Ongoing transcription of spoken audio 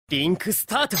リンクス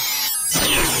タート。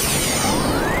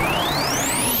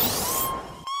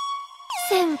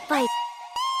先輩。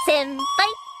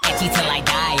 Itchy till I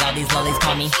die, all these lollies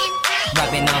call me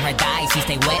Rubbing on her thighs, she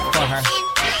stay wet for her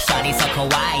Shawty so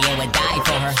kawaii and would die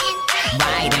for her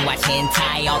Ride and watch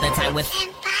hentai all the time with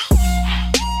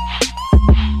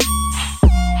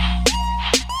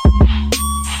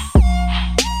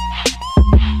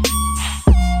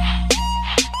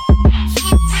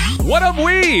What up,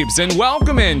 weebs, and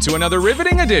welcome into another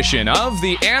riveting edition of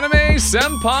the Anime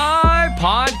Senpai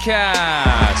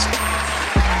Podcast.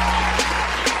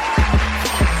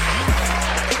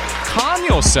 Calm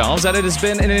yourselves that it has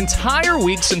been an entire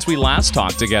week since we last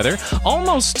talked together.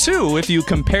 Almost two if you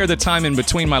compare the time in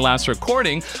between my last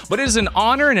recording. But it is an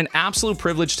honor and an absolute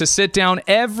privilege to sit down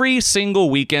every single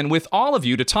weekend with all of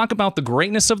you to talk about the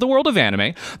greatness of the world of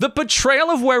anime, the portrayal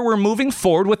of where we're moving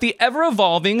forward with the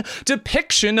ever-evolving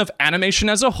depiction of animation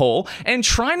as a whole, and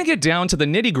trying to get down to the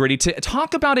nitty-gritty to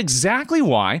talk about exactly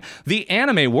why the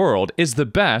anime world is the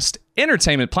best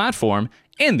entertainment platform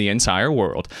in the entire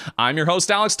world. I'm your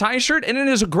host, Alex Tyshirt, and it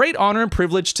is a great honor and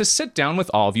privilege to sit down with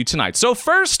all of you tonight. So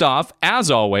first off, as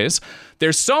always,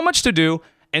 there's so much to do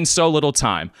and so little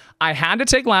time. I had to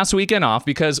take last weekend off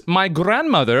because my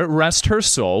grandmother, rest her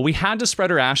soul, we had to spread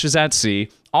her ashes at sea.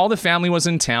 All the family was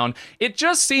in town. It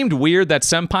just seemed weird that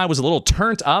Senpai was a little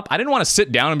turned up. I didn't want to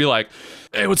sit down and be like,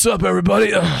 hey, what's up,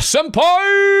 everybody?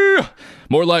 Senpai!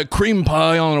 More like cream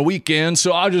pie on a weekend,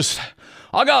 so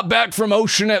I got back from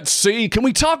ocean at sea. Can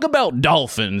we talk about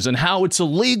dolphins and how it's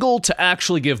illegal to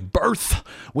actually give birth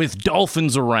with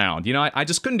dolphins around? You know, I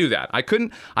just couldn't do that. I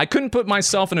couldn't put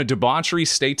myself in a debauchery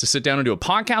state to sit down and do a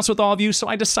podcast with all of you, so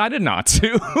I decided not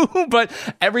to. But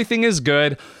everything is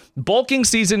good. Bulking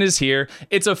season is here.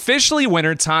 It's officially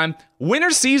winter time.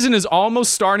 Winter season is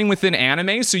almost starting within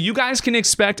anime, so you guys can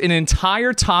expect an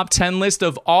entire top 10 list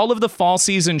of all of the fall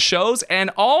season shows, and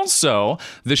also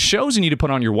the shows you need to put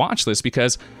on your watch list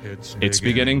because it's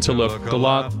beginning to look a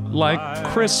lot like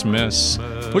Christmas.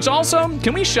 Which also,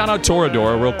 can we shout out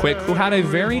Toradora real quick, who had a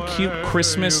very cute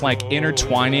Christmas like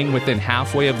intertwining within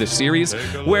halfway of the series,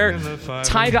 where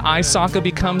Taiga Aisaka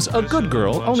becomes a good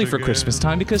girl only for Christmas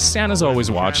time because Santa's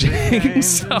always watching.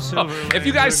 So if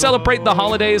you guys celebrate the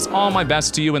holidays, all my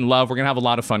best to you and love. We're gonna have a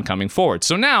lot of fun coming forward.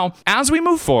 So now, as we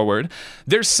move forward,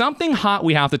 there's something hot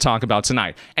we have to talk about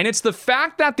tonight, and it's the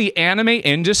fact that the anime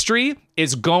industry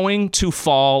is going to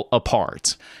fall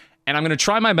apart. And I'm going to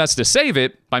try my best to save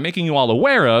it by making you all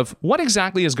aware of what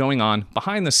exactly is going on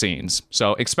behind the scenes.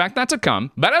 So expect that to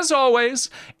come. But as always,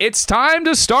 it's time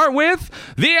to start with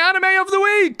the anime of the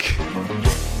week.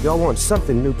 Y'all want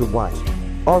something new to watch?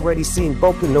 Already seen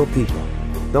Boku no Pico?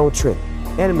 Don't trip.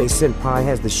 Anime Senpai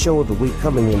has the show of the week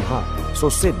coming in hot. So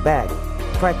sit back,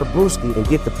 crack a brewski, and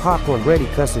get the popcorn ready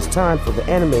cause it's time for the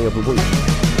anime of the week.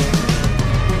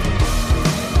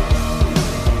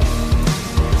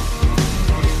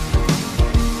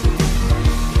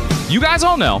 You guys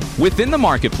all know, within the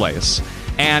marketplace,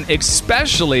 and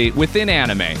especially within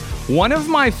anime, one of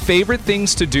my favorite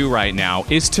things to do right now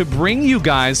is to bring you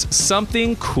guys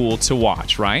something cool to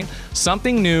watch, right?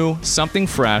 Something new, something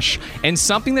fresh, and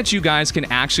something that you guys can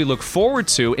actually look forward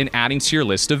to in adding to your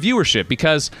list of viewership.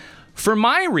 Because for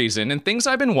my reason, and things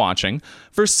I've been watching,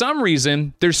 for some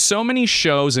reason, there's so many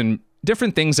shows and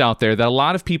different things out there that a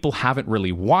lot of people haven't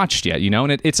really watched yet, you know,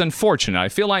 and it's unfortunate. I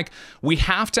feel like we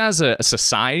have to, as a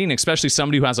society, and especially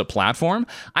somebody who has a platform,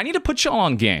 I need to put y'all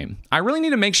on game. I really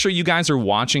need to make sure you guys are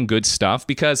watching good stuff,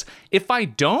 because if I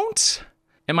don't,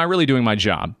 am I really doing my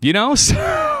job, you know? So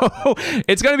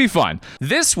it's going to be fun.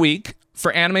 This week,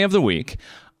 for Anime of the Week,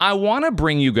 I want to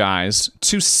bring you guys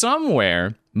to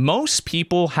somewhere most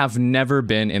people have never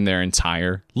been in their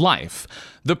entire life.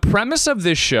 The premise of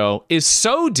this show is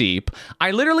so deep,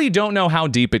 I literally don't know how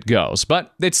deep it goes,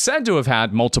 but it's said to have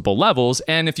had multiple levels,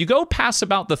 and if you go past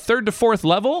about the 3rd to 4th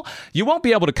level, you won't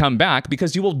be able to come back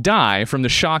because you will die from the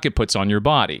shock it puts on your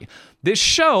body. This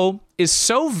show is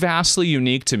so vastly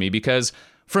unique to me because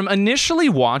from initially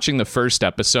watching the first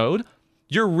episode,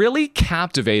 you're really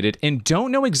captivated and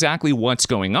don't know exactly what's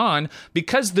going on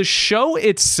because the show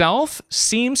itself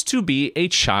seems to be a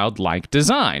childlike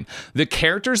design. The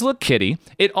characters look kiddie.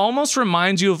 It almost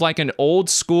reminds you of like an old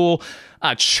school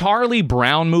Charlie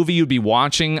Brown movie you'd be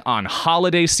watching on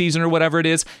holiday season or whatever it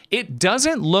is. It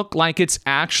doesn't look like it's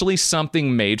actually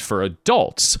something made for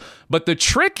adults. But the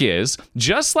trick is,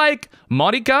 just like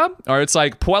Morica, or it's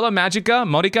like Puella Magica,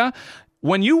 Morica,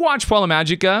 when you watch Puella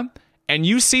Magica, and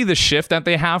you see the shift that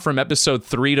they have from episode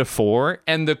 3 to 4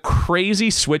 and the crazy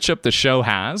switch up the show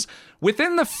has,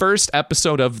 within the first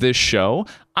episode of this show,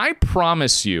 I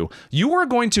promise you, you are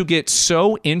going to get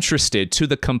so interested to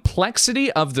the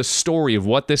complexity of the story of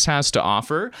what this has to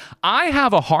offer. I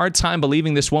have a hard time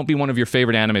believing this won't be one of your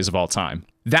favorite animes of all time.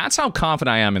 That's how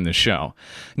confident I am in this show.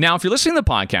 Now, if you're listening to the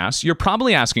podcast, you're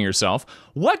probably asking yourself,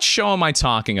 what show am I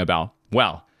talking about?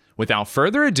 Well, without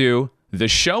further ado, the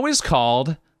show is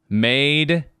called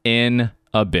Made in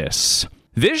Abyss.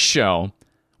 This show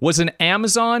was an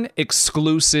Amazon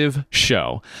exclusive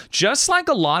show. Just like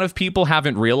a lot of people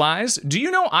haven't realized, do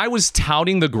you know I was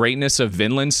touting the greatness of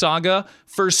Vinland Saga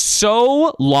for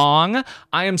so long?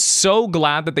 I am so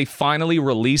glad that they finally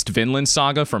released Vinland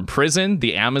Saga from prison,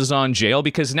 the Amazon jail,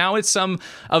 because now it's some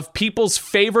of people's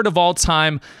favorite of all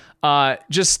time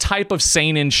just type of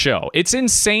seinen show. It's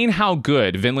insane how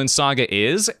good Vinland Saga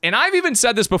is. And I've even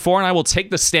said this before, and I will take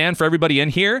the stand for everybody in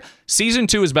here. Season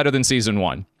 2 is better than Season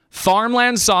 1.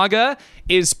 Farmland Saga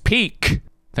is peak.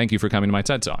 Thank you for coming to my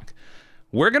TED Talk.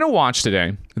 We're going to watch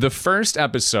today the first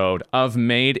episode of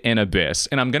Made in Abyss,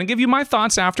 and I'm going to give you my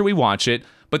thoughts after we watch it.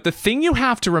 But the thing you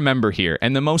have to remember here,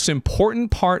 and the most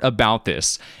important part about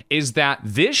this, is that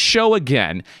this show,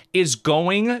 again, is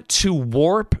going to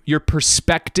warp your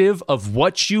perspective of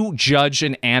what you judge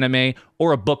an anime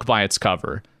or a book by its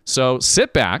cover. So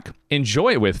sit back,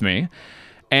 enjoy it with me,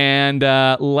 and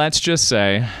let's just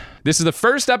say this is the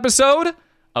first episode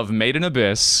of Made in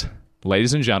Abyss.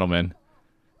 Ladies and gentlemen,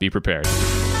 be prepared.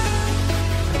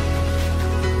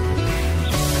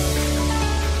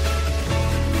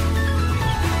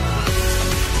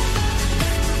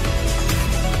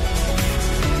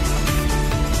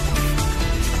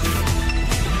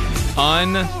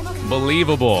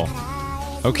 Unbelievable.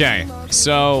 Okay,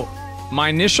 so my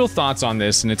initial thoughts on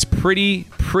this, and it's pretty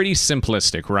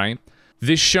simplistic, right?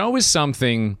 This show is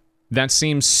something that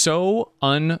seems so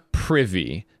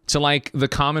unprivy to like the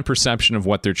common perception of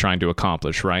what they're trying to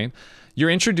accomplish, right? You're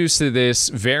introduced to this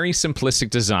very simplistic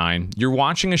design. You're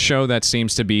watching a show that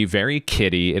seems to be very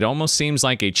kiddie. It almost seems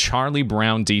like a Charlie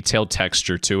Brown detailed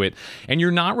texture to it, and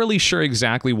you're not really sure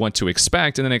exactly what to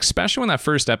expect. And then especially when that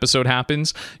first episode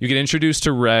happens, you get introduced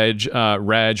to Reg,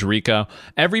 Rika,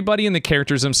 everybody and the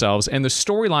characters themselves, and the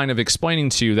storyline of explaining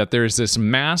to you that there's this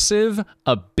massive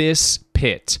abyss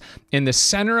pit in the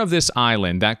center of this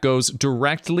island that goes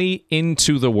directly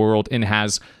into the world and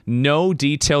has no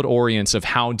detailed orients of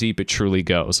how deep it truly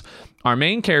goes. Our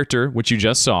main character, which you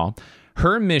just saw,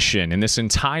 her mission in this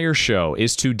entire show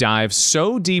is to dive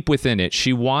so deep within it,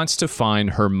 she wants to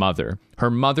find her mother.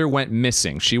 Her mother went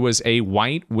missing. She was a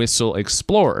white whistle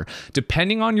explorer.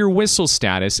 Depending on your whistle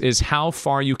status is how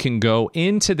far you can go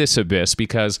into this abyss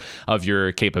because of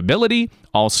your capability,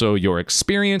 also your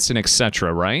experience, and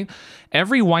etc., right?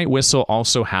 Every white whistle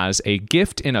also has a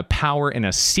gift and a power and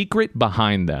a secret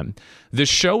behind them. The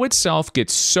show itself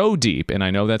gets so deep, and I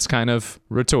know that's kind of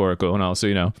rhetorical and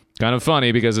also, kind of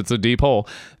funny because it's a deep hole.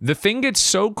 The thing gets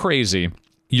so crazy,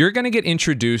 you're going to get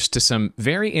introduced to some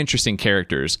very interesting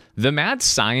characters. The mad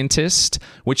scientist,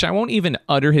 which I won't even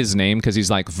utter his name because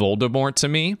he's like Voldemort to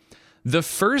me. The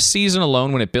first season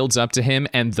alone, when it builds up to him,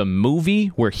 and the movie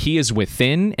where he is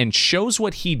within and shows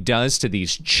what he does to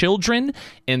these children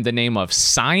in the name of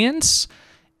science,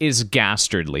 is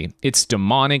dastardly. It's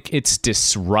demonic. It's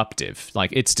disruptive.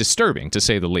 Like, it's disturbing, to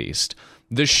say the least.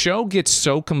 The show gets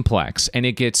so complex, and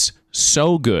it gets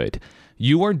so good.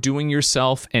 You are doing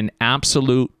yourself an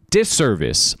absolute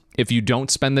disservice if you don't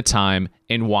spend the time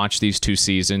and watch these 2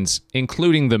 seasons,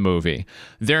 including the movie.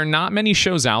 There are not many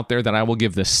shows out there that I will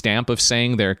give the stamp of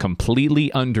saying they're completely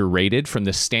underrated from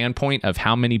the standpoint of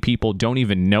how many people don't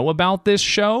even know about this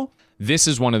show. This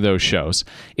is one of those shows.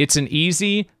 It's an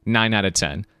easy 9 out of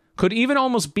 10. Could even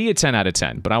almost be a 10 out of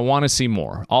 10, but I want to see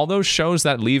more. All those shows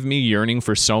that leave me yearning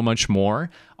for so much more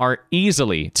are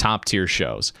easily top tier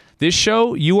shows. This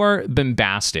show, you are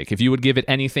bombastic if you would give it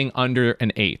anything under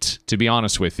an 8, to be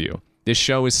honest with you. This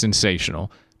show is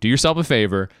sensational. Do yourself a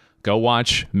favor, go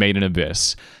watch Made in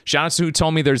Abyss. Shout out to who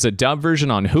told me there's a dub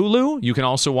version on Hulu. You can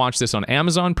also watch this on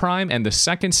Amazon Prime, and the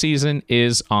second season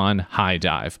is on High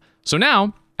Dive. So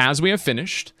now, as we have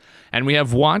finished, and we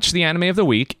have watched the anime of the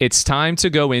week, it's time to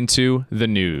go into the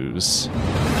news.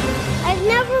 I've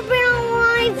never been on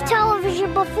live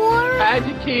television before. Had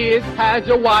your kids, had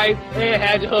your wife, and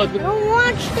had your husband. Don't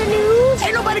watch the news.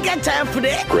 Ain't nobody got time for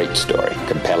that. Great story,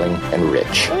 compelling and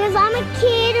rich. Because I'm a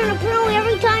kid, and apparently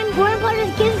every time Grandpa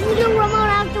just gives me the remote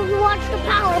after we watch the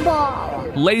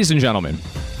Powerball. Ladies and gentlemen,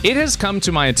 it has come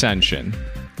to my attention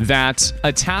that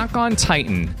Attack on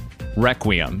Titan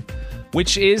Requiem,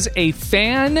 which is a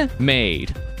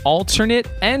fan-made alternate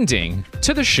ending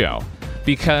to the show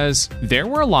because there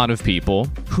were a lot of people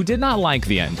who did not like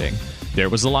the ending. There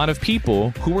was a lot of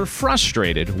people who were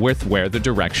frustrated with where the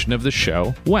direction of the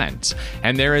show went.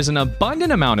 And there is an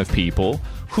abundant amount of people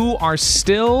who are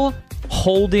still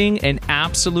holding an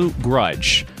absolute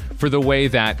grudge for the way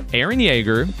that Eren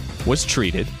Yeager was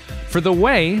treated, for the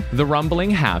way the rumbling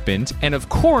happened, and of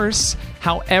course,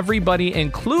 how everybody,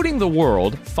 including the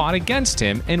world, fought against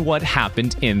him and what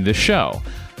happened in the show.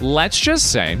 Let's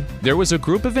just say there was a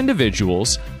group of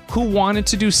individuals who wanted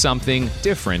to do something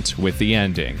different with the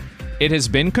ending. It has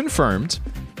been confirmed,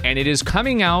 and it is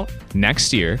coming out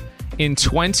next year in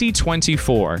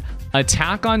 2024.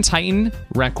 Attack on Titan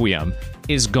Requiem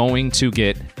is going to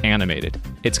get animated.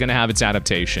 It's going to have its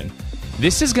adaptation.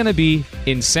 This is going to be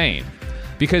insane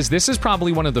because this is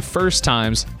probably one of the first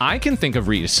times I can think of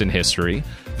recent history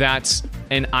that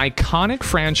an iconic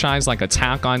franchise like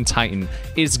Attack on Titan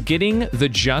is getting the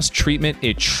just treatment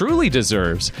it truly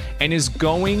deserves and is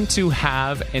going to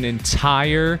have an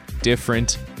entire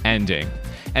different ending.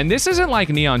 And this isn't like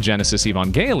Neon Genesis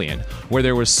Evangelion, where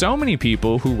there were so many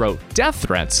people who wrote death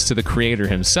threats to the creator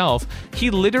himself. He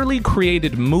literally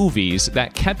created movies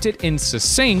that kept it in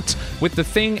succinct with the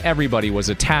thing everybody was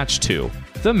attached to: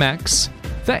 the mechs,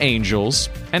 the angels,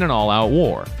 and an all-out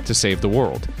war to save the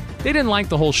world. They didn't like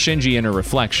the whole Shinji inner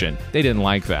reflection. They didn't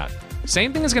like that.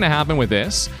 Same thing is going to happen with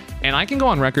this. And I can go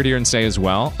on record here and say as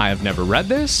well, I have never read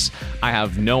this. I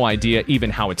have no idea even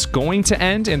how it's going to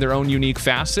end in their own unique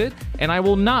facet. And I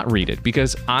will not read it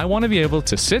because I want to be able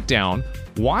to sit down,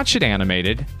 watch it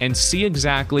animated, and see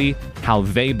exactly how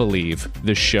they believe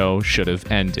the show should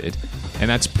have ended. And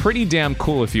that's pretty damn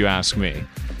cool if you ask me.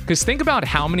 Because think about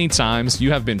how many times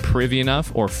you have been privy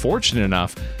enough or fortunate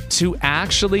enough to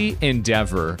actually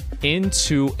endeavor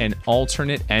into an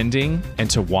alternate ending and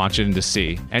to watch it and to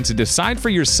see and to decide for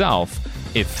yourself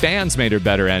if fans made a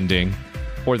better ending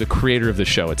or the creator of the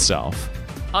show itself.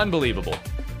 Unbelievable.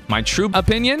 My true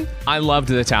opinion, I loved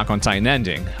the Attack on Titan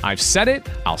ending. I've said it,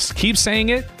 I'll keep saying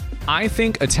it. I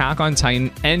think Attack on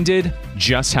Titan ended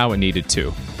just how it needed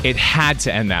to. It had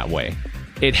to end that way.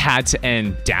 It had to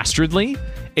end dastardly.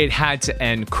 It had to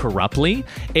end corruptly.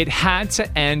 It had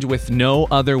to end with no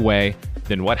other way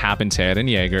than what happened to Eren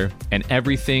Yeager and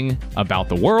everything about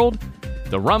the world,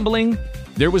 the rumbling.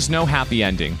 There was no happy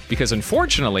ending because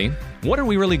unfortunately, what are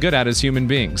we really good at as human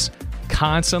beings?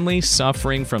 Constantly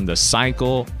suffering from the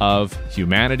cycle of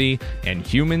humanity and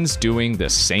humans doing the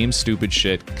same stupid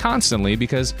shit constantly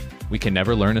because we can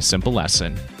never learn a simple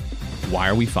lesson. Why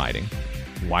are we fighting?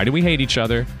 Why do we hate each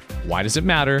other? Why does it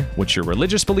matter what your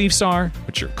religious beliefs are,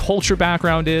 what your culture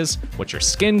background is, what your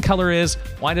skin color is?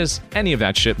 Why does any of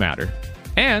that shit matter?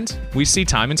 And we see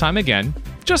time and time again,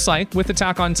 just like with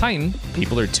Attack on Titan,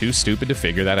 people are too stupid to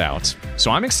figure that out.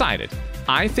 So I'm excited.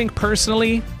 I think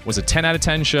personally was a 10 out of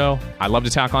 10 show. I loved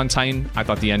Attack on Titan. I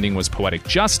thought the ending was poetic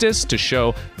justice to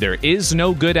show there is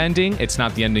no good ending. It's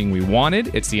not the ending we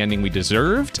wanted. It's the ending we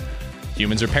deserved.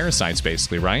 Humans are parasites,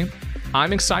 basically, right?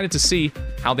 I'm excited to see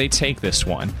how they take this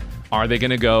one. Are they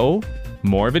going to go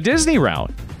more of a Disney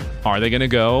route? Are they going to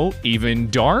go even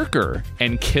darker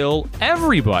and kill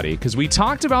everybody? Because we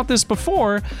talked about this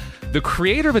before. The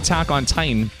creator of Attack on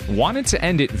Titan wanted to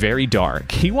end it very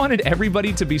dark. He wanted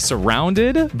everybody to be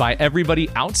surrounded by everybody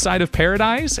outside of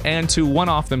paradise and to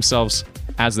one-off themselves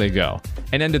as they go,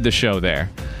 and ended the show there.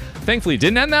 Thankfully, it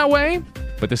didn't end that way,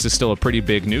 but this is still a pretty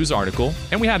big news article,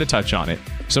 and we had to touch on it.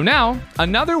 So now,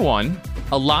 another one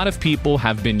a lot of people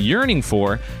have been yearning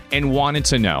for and wanted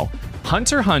to know.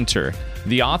 Hunter x Hunter,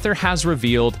 the author has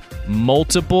revealed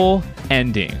multiple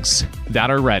endings that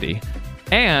are ready,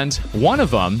 and one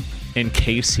of them in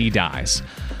case he dies.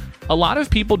 A lot of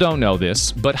people don't know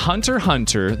this, but Hunter x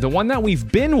Hunter, the one that we've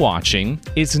been watching,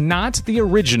 is not the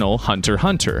original Hunter x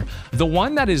Hunter. The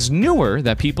one that is newer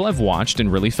that people have watched and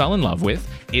really fell in love with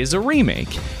is a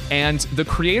remake. And the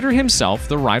creator himself,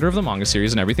 the writer of the manga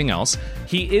series and everything else,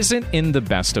 he isn't in the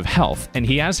best of health, and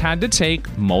he has had to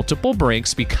take multiple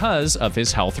breaks because of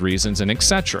his health reasons and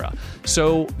etc.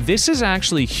 So this is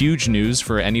actually huge news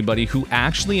for anybody who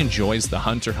actually enjoys the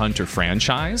Hunter x Hunter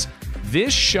franchise.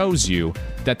 This shows you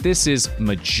that this is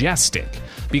majestic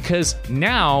because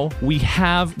now we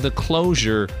have the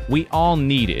closure we all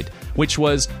needed, which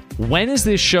was, when is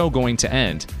this show going to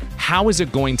end? How is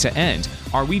it going to end?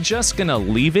 Are we just going to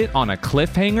leave it on a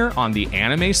cliffhanger on the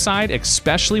anime side,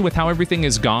 especially with how everything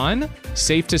is gone?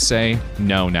 Safe to say,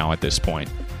 no now at this point.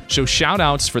 So shout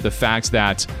outs for the fact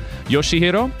that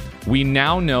Yoshihiro, we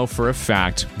now know for a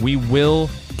fact we will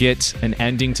get an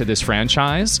ending to this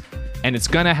franchise. And it's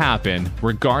going to happen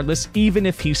regardless, even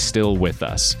if he's still with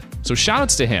us. So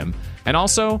shoutouts to him. And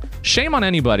also, shame on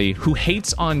anybody who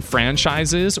hates on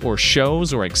franchises or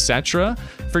shows or etc.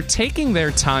 for taking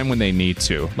their time when they need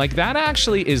to. Like, that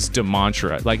actually is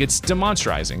it's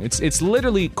demonstrizing. It's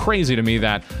literally crazy to me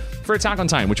that for Attack on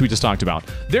Titan, which we just talked about,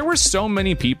 there were so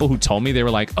many people who told me, they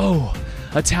were like, oh,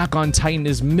 Attack on Titan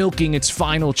is milking its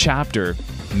final chapter.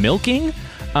 Milking?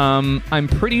 I'm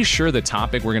pretty sure the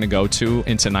topic we're going to go to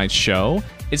in tonight's show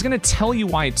is going to tell you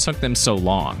why it took them so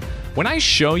long. When I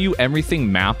show you everything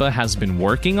MAPPA has been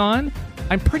working on,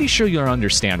 I'm pretty sure you'll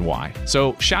understand why.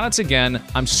 So shoutouts again.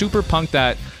 I'm super pumped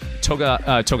that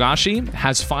Togashi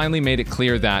has finally made it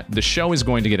clear that the show is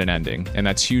going to get an ending, and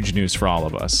that's huge news for all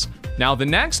of us. Now, the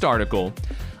next article,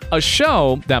 a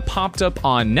show that popped up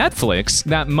on Netflix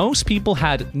that most people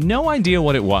had no idea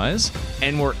what it was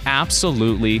and were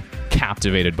absolutely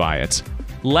captivated by it.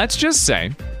 Let's just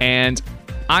say, and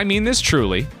I mean this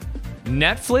truly,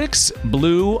 Netflix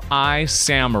Blue Eye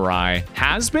Samurai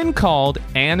has been called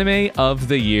Anime of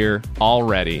the Year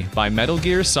already by Metal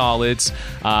Gear Solid's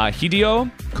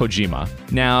Hideo Kojima.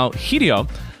 Now, Hideo,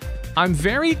 I'm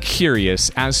very curious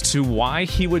as to why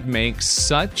he would make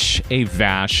such a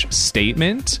vash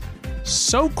statement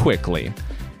so quickly.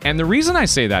 And the reason I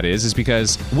say that is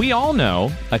because we all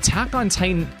know Attack on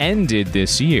Titan ended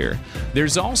this year.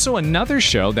 There's also another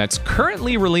show that's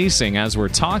currently releasing as we're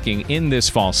talking in this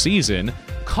fall season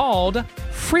called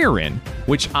Frieren,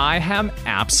 which I am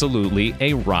absolutely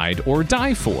a ride or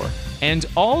die for. And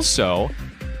also,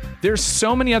 there's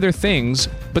so many other things,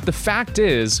 but the fact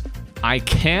is, I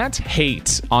can't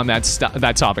hate on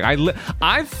that topic.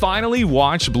 I finally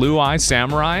watched Blue Eye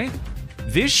Samurai.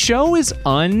 This show is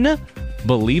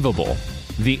unbelievable.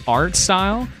 The art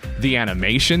style, the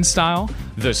animation style,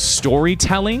 the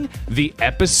storytelling, the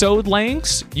episode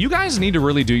lengths. You guys need to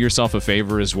really do yourself a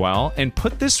favor as well and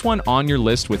put this one on your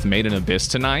list with Made in Abyss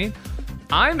tonight.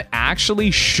 I'm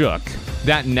actually shook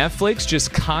that Netflix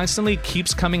just constantly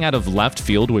keeps coming out of left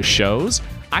field with shows.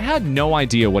 I had no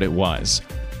idea what it was.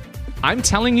 I'm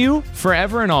telling you,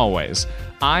 forever and always,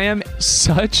 I am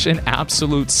such an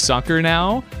absolute sucker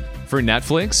now for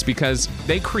Netflix because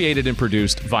they created and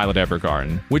produced Violet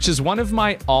Evergarden, which is one of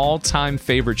my all-time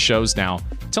favorite shows now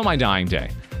till my dying day.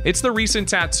 It's the recent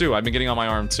tattoo I've been getting on my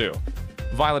arm too.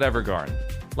 Violet Evergarden.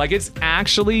 Like, it's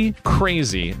actually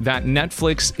crazy that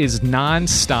Netflix is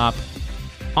nonstop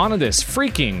onto this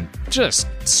freaking just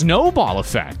snowball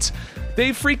effect.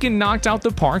 They freaking knocked out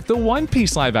the park the One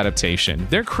Piece live adaptation.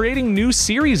 They're creating new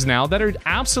series now that are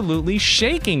absolutely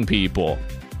shaking people.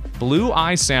 Blue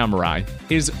Eye Samurai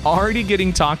is already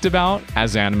getting talked about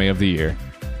as Anime of the Year.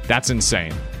 That's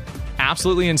insane.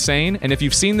 Absolutely insane. And if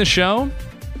you've seen the show,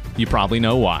 you probably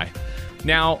know why.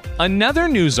 Now, another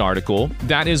news article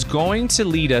that is going to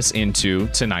lead us into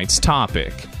tonight's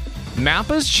topic.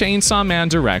 MAPPA's Chainsaw Man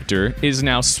director is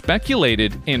now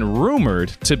speculated and rumored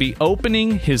to be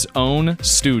opening his own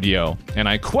studio, and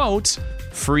I quote,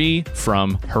 free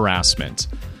from harassment.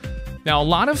 Now, a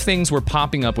lot of things were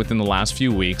popping up within the last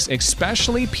few weeks,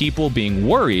 especially people being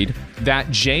worried that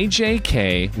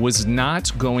JJK was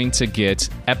not going to get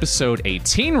episode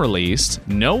 18 released,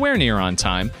 nowhere near on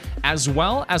time, as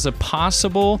well as a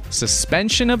possible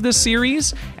suspension of the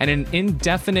series and an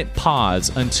indefinite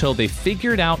pause until they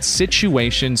figured out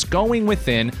situations going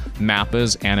within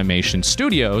MAPPA's animation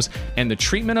studios and the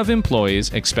treatment of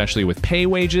employees, especially with pay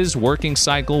wages, working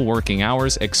cycle, working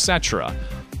hours, etc.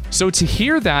 So to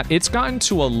hear that, it's gotten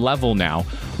to a level now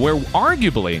where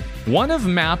arguably one of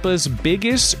MAPPA's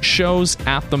biggest shows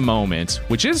at the moment,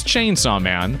 which is Chainsaw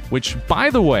Man, which, by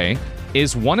the way,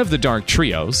 is one of the Dark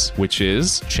Trios, which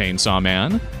is Chainsaw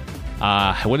Man,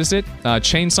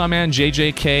 Chainsaw Man,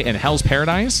 JJK, and Hell's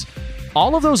Paradise.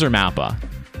 All of those are MAPPA.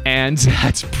 And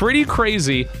that's pretty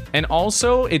crazy. And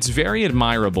also, it's very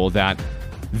admirable that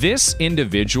this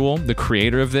individual, the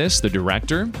creator of this, the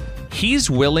director, he's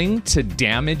willing to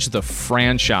damage the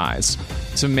franchise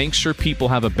to make sure people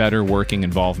have a better working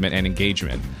involvement and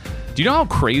engagement. Do you know how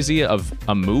crazy of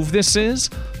a move this is?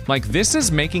 Like, this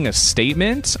is making a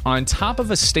statement on top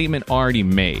of a statement already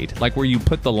made, like where you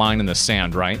put the line in the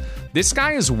sand, right? This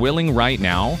guy is willing right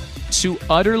now to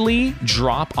utterly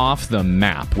drop off the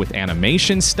map with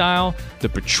animation style, the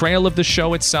portrayal of the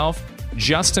show itself,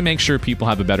 just to make sure people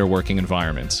have a better working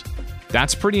environment.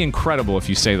 That's pretty incredible if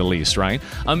you say the least, right?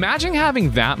 Imagine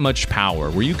having that much power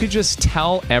where you could just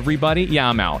tell everybody, yeah,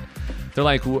 I'm out. They're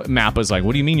like, MAPPA's like,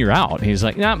 what do you mean you're out? And he's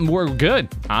like, nah, we're good.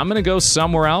 I'm going to go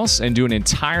somewhere else and do an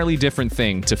entirely different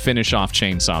thing to finish off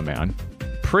Chainsaw Man.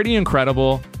 Pretty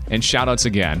incredible. And shout outs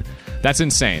again. That's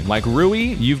insane. Like, Rui,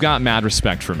 you've got mad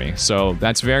respect for me. So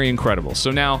that's very incredible.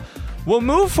 So now, We'll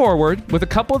move forward with a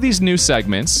couple of these new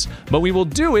segments, but we will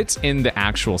do it in the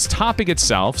actual topic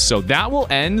itself, so that will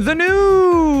end the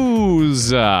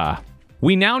news.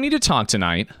 We now need to talk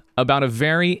tonight about a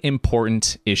very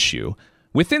important issue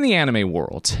within the anime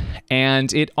world,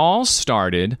 and it all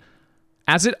started,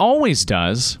 as it always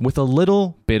does, with a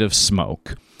little bit of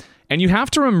smoke. And you have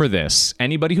to remember this,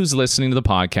 anybody who's listening to the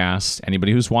podcast,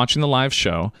 anybody who's watching the live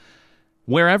show,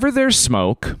 wherever there's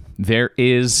smoke, there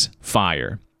is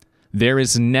fire. There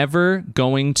is never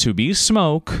going to be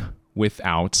smoke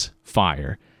without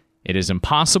fire. It is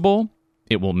impossible.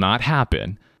 It will not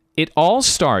happen. It all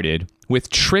started with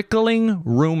trickling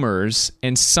rumors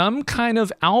and some kind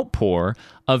of outpour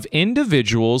of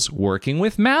individuals working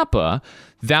with MAPPA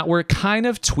that were kind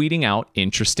of tweeting out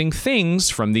interesting things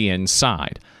from the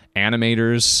inside.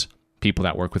 Animators, people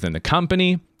that work within the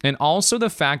company, and also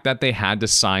the fact that they had to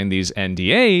sign these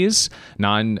NDAs,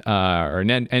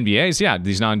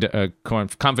 these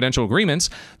non-confidential agreements.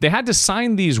 They had to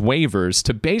sign these waivers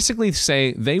to basically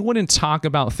say they wouldn't talk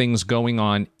about things going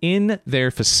on in their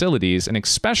facilities and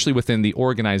especially within the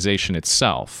organization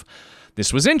itself.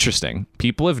 This was interesting.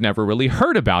 People have never really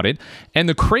heard about it. And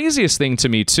the craziest thing to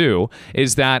me, too,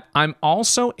 is that I'm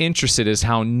also interested as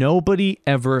how nobody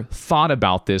ever thought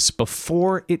about this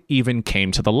before it even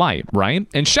came to the light, right?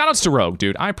 And shout outs to Rogue,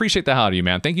 dude. I appreciate the hell out of you,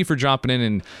 man. Thank you for dropping in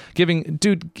and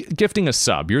gifting a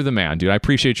sub. You're the man, dude. I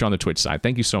appreciate you on the Twitch side.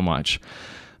 Thank you so much.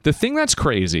 The thing that's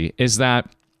crazy is that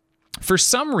for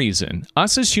some reason,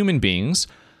 us as human beings,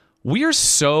 we are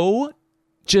so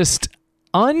just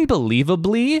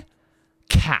unbelievably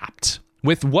capped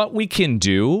with what we can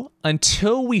do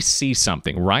until we see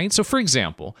something, right? So for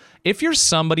example, if you're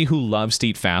somebody who loves to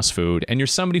eat fast food and you're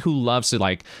somebody who loves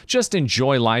to just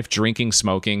enjoy life, drinking,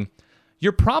 smoking,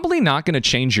 you're probably not going to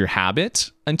change your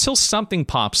habit until something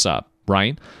pops up,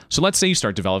 right? So let's say you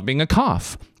start developing a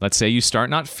cough. Let's say you start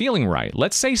not feeling right.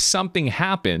 Let's say something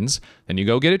happens, then you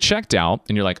go get it checked out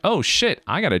and you're like, oh shit,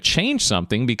 I got to change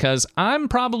something because I'm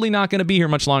probably not going to be here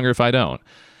much longer if I don't.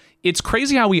 It's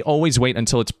crazy how we always wait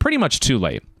until it's pretty much too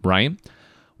late, right?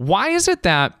 Why is it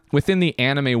that within the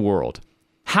anime world,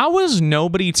 how is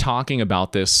nobody talking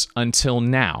about this until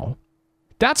now?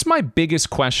 That's my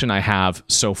biggest question I have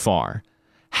so far.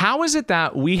 How is it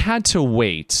that we had to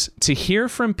wait to hear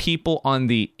from people on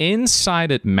the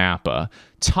inside at MAPPA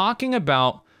talking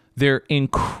about their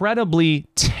incredibly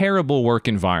terrible work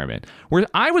environment? Where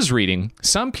I was reading,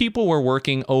 some people were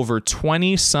working over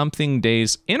 20-something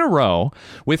days in a row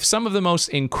with some of the most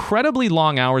incredibly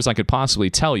long hours I could possibly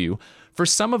tell you for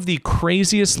some of the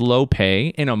craziest low pay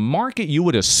in a market you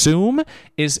would assume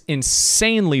is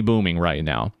insanely booming right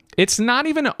now. It's not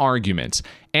even an argument.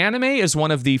 Anime is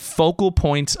one of the focal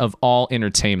points of all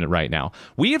entertainment right now.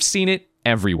 We have seen it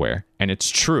everywhere, and it's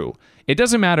true. It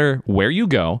doesn't matter where you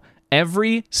go.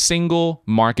 Every single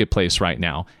marketplace right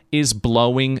now is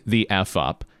blowing the F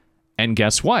up. And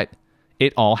guess what?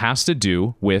 It all has to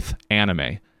do with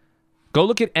anime. Go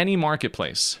look at any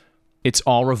marketplace. It's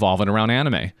all revolving around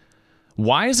anime.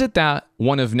 Why is it that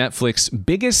one of Netflix's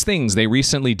biggest things they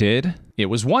recently did, it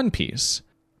was One Piece?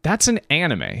 That's an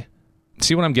anime.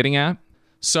 See what I'm getting at?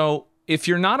 So if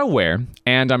you're not aware,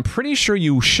 and I'm pretty sure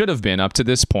you should have been up to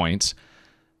this point,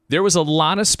 there was a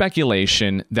lot of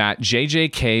speculation that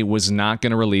JJK was not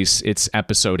going to release its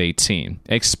episode 18,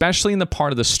 especially in the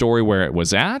part of the story where it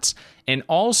was at, and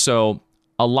also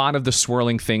a lot of the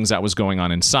swirling things that was going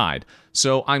on inside.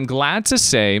 So I'm glad to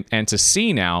say and to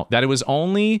see now that it was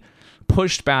only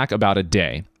pushed back about a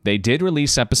day. They did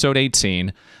release episode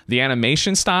 18. The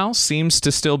animation style seems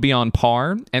to still be on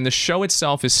par, and the show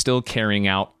itself is still carrying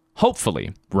out,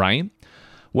 hopefully, right?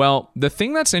 Well, the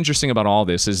thing that's interesting about all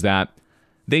this is that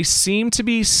they seem to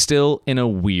be still in a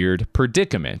weird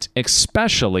predicament,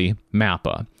 especially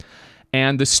MAPPA.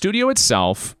 And the studio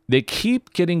itself, they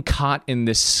keep getting caught in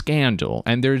this scandal.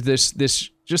 And there's this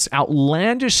just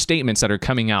outlandish statements that are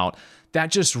coming out that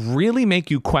just really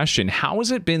make you question, how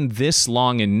has it been this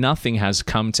long and nothing has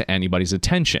come to anybody's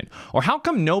attention? Or how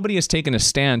come nobody has taken a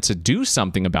stand to do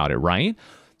something about it, right?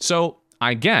 So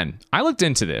again, I looked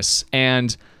into this,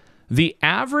 and the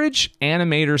average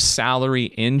animator salary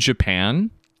in Japan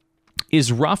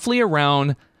is roughly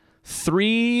around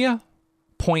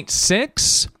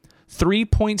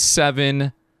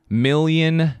 3.7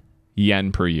 million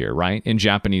yen per year, right? In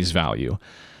Japanese value.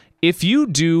 If you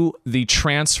do the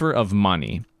transfer of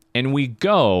money and we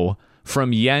go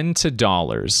from yen to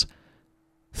dollars,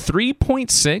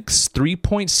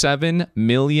 3.7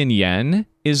 million yen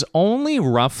is only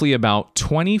roughly about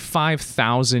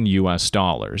 25,000 US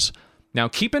dollars. Now,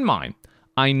 keep in mind,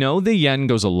 I know the yen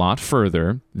goes a lot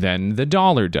further than the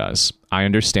dollar does. I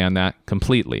understand that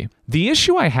completely. The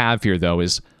issue I have here, though,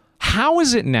 is how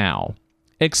is it now,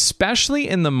 especially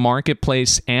in the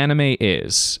marketplace anime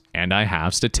is, and I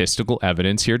have statistical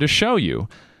evidence here to show you,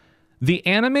 the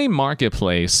anime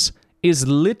marketplace is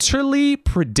literally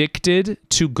predicted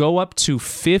to go up to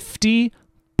 $50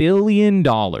 billion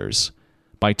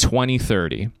by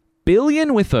 2030.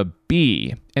 Billion with a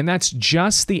B, and that's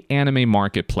just the anime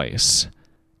marketplace.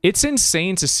 It's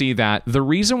insane to see that the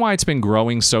reason why it's been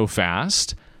growing so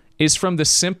fast is from the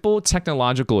simple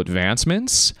technological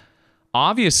advancements,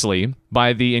 obviously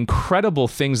by the incredible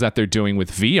things that they're doing with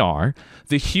VR,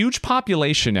 the huge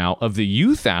population now of the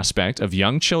youth aspect of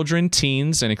young children,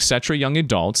 teens, and etc., young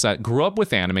adults that grew up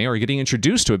with anime or are getting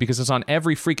introduced to it because it's on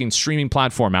every freaking streaming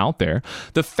platform out there.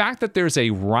 The fact that there's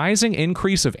a rising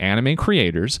increase of anime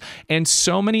creators and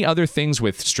so many other things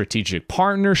with strategic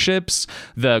partnerships,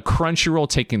 the Crunchyroll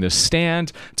taking the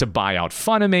stand to buy out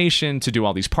Funimation, to do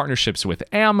all these partnerships with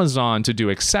Amazon, to do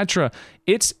etc.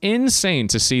 It's insane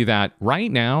to see that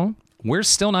right now, we're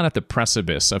still not at the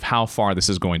precipice of how far this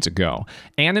is going to go.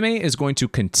 Anime is going to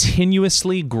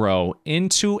continuously grow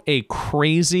into a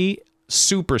crazy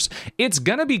it's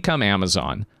going to become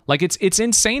Amazon. Like it's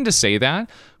insane to say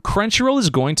that. Crunchyroll is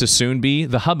going to soon be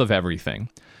the hub of everything.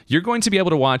 You're going to be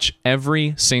able to watch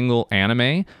every single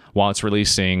anime while it's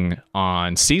releasing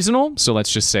on seasonal. So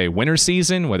let's just say winter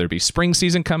season, whether it be spring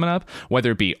season coming up,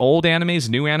 whether it be old animes,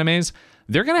 new animes.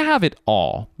 They're going to have it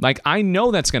all. Like, I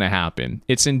know that's going to happen.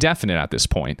 It's indefinite at this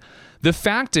point. The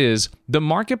fact is, the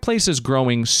marketplace is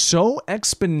growing so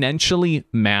exponentially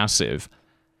massive.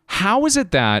 How is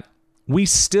it that we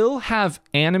still have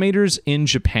animators in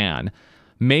Japan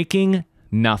making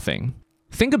nothing?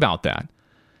 Think about that.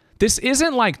 This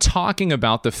isn't like talking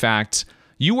about the fact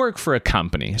you work for a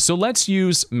company. So let's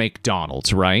use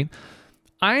McDonald's, right?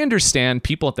 I understand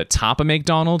people at the top of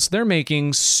McDonald's, they're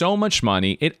making so much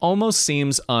money, it almost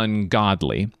seems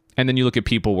ungodly. And then you look at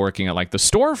people working at like the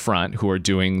storefront who are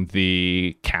doing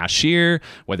the cashier,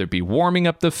 whether it be warming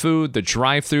up the food, the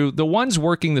drive-through, the ones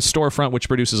working the storefront, which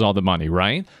produces all the money,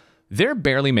 right? They're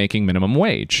barely making minimum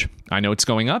wage. I know it's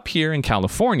going up here in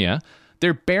California.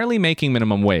 They're barely making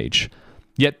minimum wage,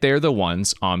 yet they're the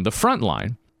ones on the front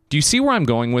line. Do you see where I'm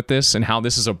going with this and how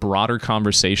this is a broader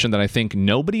conversation that I think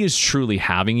nobody is truly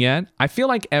having yet? I feel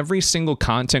like every single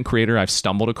content creator I've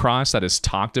stumbled across that has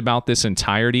talked about this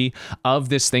entirety of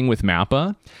this thing with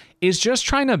Mappa is just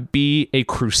trying to be a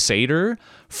crusader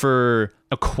for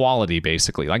equality,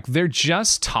 basically. Like they're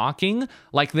just talking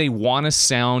like they want to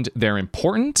sound they're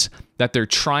important, that they're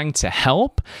trying to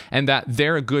help, and that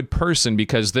they're a good person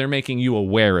because they're making you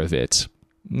aware of it.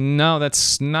 No,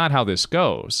 that's not how this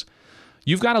goes.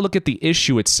 You've got to look at the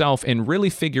issue itself and really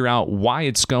figure out why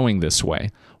it's going this way.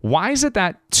 Why is it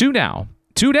that tonight,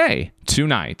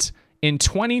 in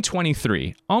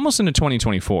 2023, almost into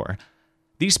 2024,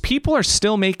 these people are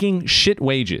still making shit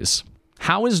wages?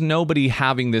 How is nobody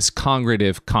having this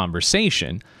congregative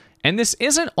conversation? And this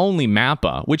isn't only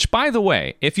Mappa, which, by the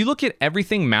way, if you look at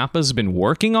everything Mappa's been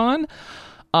working on,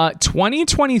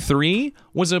 2023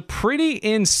 was a pretty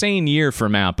insane year for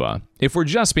Mappa, if we're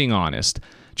just being honest.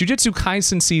 Jujutsu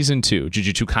Kaisen Season 2,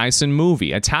 Jujutsu Kaisen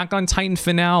movie, Attack on Titan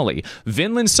finale,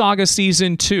 Vinland Saga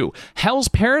Season 2, Hell's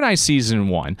Paradise Season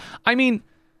 1. I mean,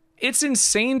 it's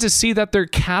insane to see that their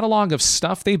catalog of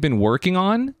stuff they've been working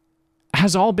on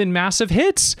has all been massive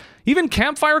hits. Even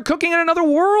Campfire Cooking in Another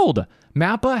World.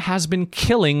 Mappa has been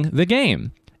killing the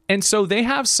game. And so they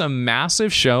have some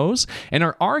massive shows and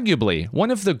are arguably one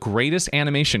of the greatest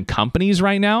animation companies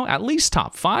right now, at least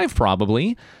top 5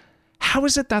 probably. How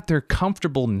is it that they're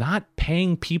comfortable not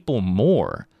paying people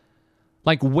more?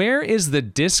 Like, where is the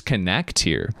disconnect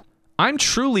here? I'm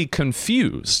truly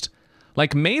confused.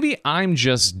 Like, maybe I'm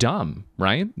just dumb,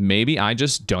 right? Maybe I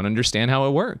just don't understand how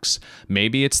it works.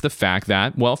 Maybe it's the fact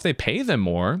that, well, if they pay them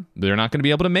more, they're not going to be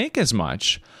able to make as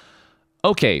much.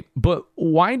 Okay, but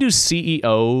why do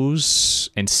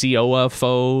CEOs and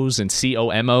COFOs and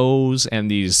COMOs and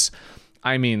these,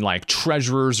 I mean, like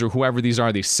treasurers or whoever these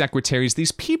are, these secretaries,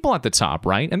 these people at the top,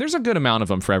 right? And there's a good amount of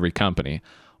them for every company.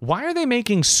 Why are they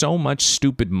making so much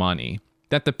stupid money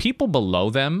that the people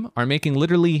below them are making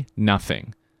literally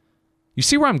nothing? You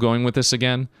see where I'm going with this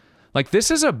again? Like, this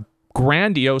is a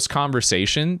grandiose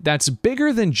conversation that's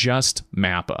bigger than just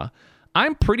Mappa.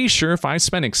 I'm pretty sure if I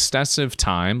spent excessive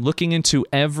time looking into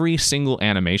every single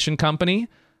animation company,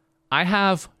 I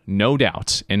have no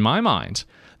doubt in my mind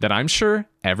that I'm sure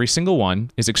every single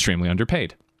one is extremely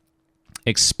underpaid,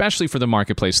 especially for the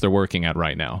marketplace they're working at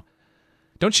right now.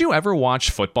 Don't you ever watch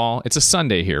football? It's a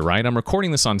Sunday here, right? I'm recording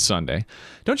this on Sunday.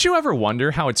 Don't you ever wonder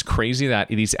how it's crazy that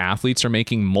these athletes are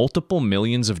making multiple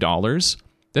millions of dollars?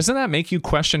 Doesn't that make you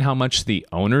question how much the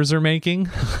owners are making?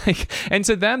 And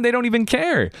to them, they don't even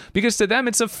care because to them,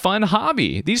 it's a fun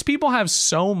hobby. These people have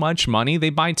so much money,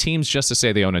 they buy teams just to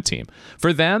say they own a team.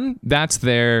 For them, that's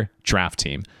their draft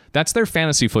team. That's their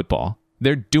fantasy football.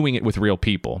 They're doing it with real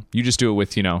people. You just do it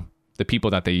with, the people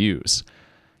that they use.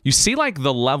 You see like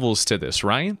the levels to this,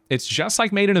 right? It's just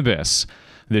like Made in Abyss,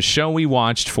 the show we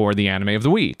watched for the anime of the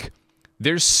week.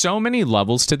 There's so many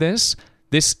levels to this.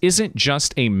 This isn't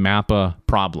just a MAPPA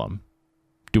problem.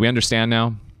 Do we understand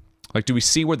now? Like, do we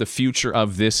see where the future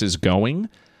of this is going?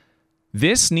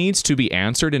 This needs to be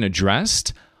answered and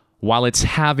addressed while it's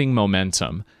having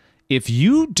momentum. If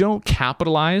you don't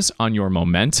capitalize on your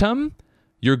momentum,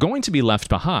 you're going to be left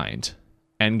behind.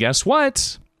 And guess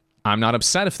what? I'm not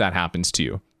upset if that happens to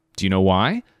you. Do you know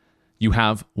why? You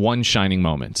have one shining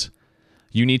moment.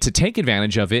 You need to take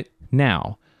advantage of it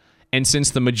now. And since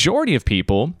the majority of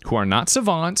people who are not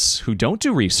savants, who don't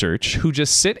do research, who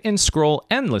just sit and scroll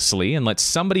endlessly and let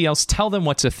somebody else tell them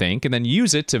what to think and then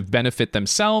use it to benefit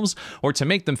themselves or to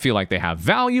make them feel like they have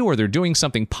value or they're doing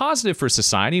something positive for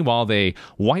society while they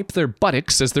wipe their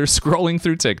buttocks as they're scrolling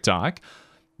through TikTok,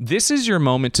 this is your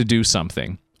moment to do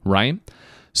something, right?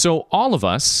 So all of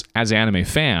us as anime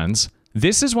fans,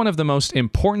 this is one of the most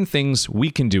important things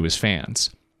we can do as fans.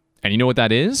 And you know what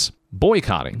that is?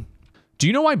 Boycotting. Do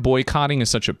you know why boycotting is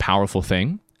such a powerful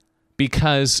thing?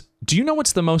 Because do you know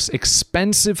what's the most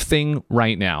expensive thing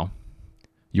right now?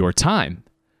 Your time.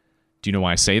 Do you know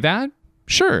why I say that?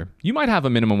 Sure, you might have a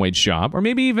minimum wage job or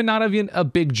maybe even not even a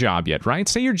big job yet, right?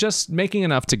 Say you're just making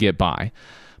enough to get by.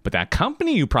 But that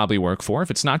company you probably work for, if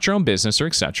it's not your own business or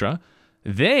etc.,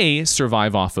 they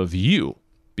survive off of you.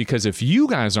 Because if you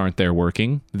guys aren't there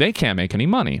working, they can't make any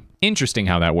money. Interesting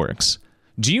how that works.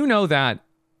 Do you know that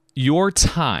your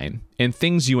time and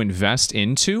things you invest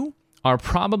into are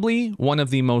probably one of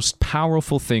the most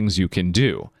powerful things you can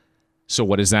do? So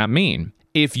what does that mean?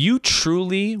 If you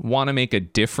truly want to make a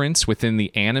difference within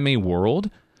the anime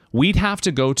world, we'd have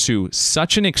to go to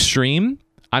such an extreme,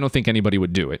 I don't think anybody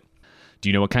would do it. Do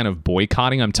you know what kind of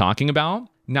boycotting I'm talking about?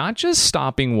 Not just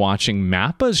stopping watching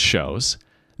MAPPA's shows.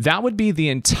 That would be the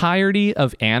entirety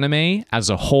of anime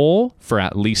as a whole for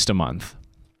at least a month.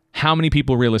 How many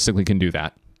people realistically can do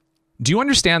that? Do you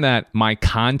understand that my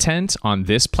content on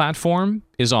this platform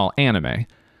is all anime?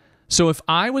 So if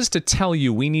I was to tell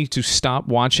you we need to stop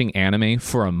watching anime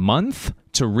for a month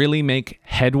to really make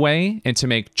headway and to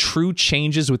make true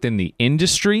changes within the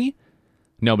industry,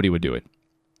 nobody would do it.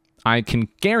 I can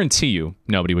guarantee you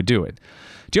nobody would do it.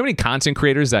 Do you have any content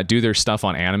creators that do their stuff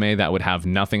on anime that would have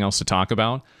nothing else to talk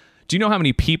about? Do you know how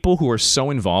many people who are so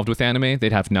involved with anime,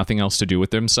 they'd have nothing else to do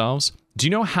with themselves? Do you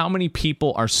know how many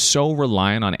people are so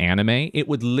reliant on anime, it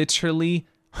would literally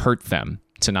hurt them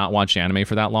to not watch anime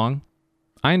for that long?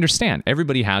 I understand.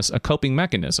 Everybody has a coping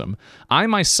mechanism. I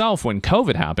myself, when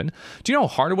COVID happened, do you know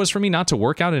how hard it was for me not to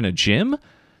work out in a gym?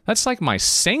 That's like my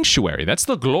sanctuary. That's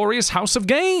the glorious house of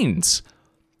gains.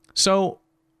 So,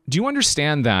 do you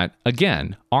understand that,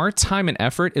 again, our time and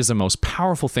effort is the most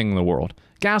powerful thing in the world?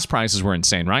 Gas prices were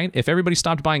insane, right? If everybody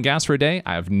stopped buying gas for a day,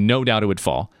 I have no doubt it would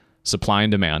fall. Supply and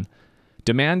demand.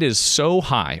 Demand is so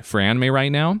high for anime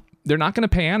right now, they're not going to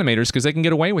pay animators because they can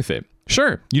get away with it.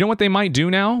 Sure, you know what they might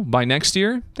do now by next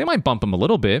year? They might bump them a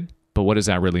little bit, but what does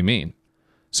that really mean?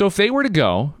 So if they were to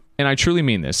go, and I truly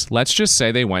mean this, let's just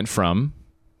say they went from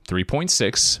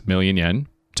 3.6 million yen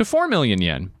to 4 million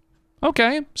yen.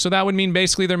 Okay, so that would mean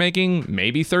basically they're making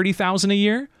maybe 30,000 a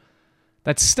year.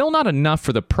 That's still not enough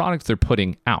for the product they're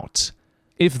putting out.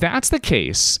 If that's the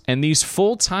case, and these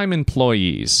full-time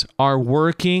employees are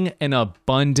working an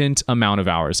abundant amount of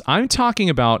hours, I'm talking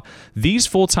about these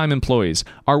full-time employees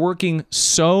are working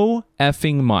so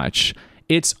effing much.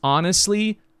 It's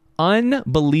honestly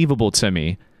unbelievable to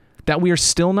me that we are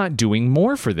still not doing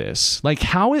more for this.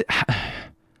 Like I'm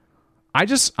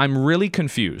really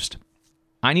confused.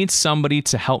 I need somebody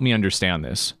to help me understand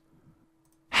this.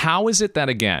 How is it that,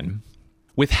 again,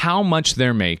 with how much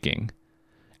they're making,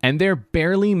 and they're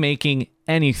barely making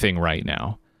anything right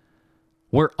now,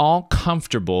 we're all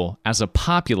comfortable as a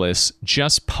populace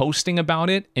just posting about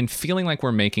it and feeling like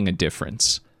we're making a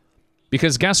difference?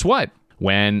 Because guess what?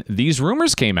 When these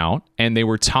rumors came out and they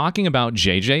were talking about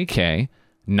JJK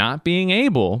not being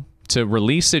able to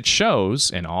release its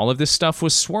shows, and all of this stuff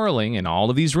was swirling, and all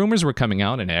of these rumors were coming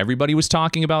out, and everybody was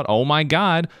talking about, oh my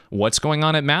God, what's going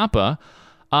on at MAPPA?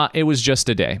 It was just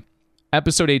a day.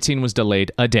 Episode 18 was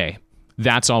delayed a day.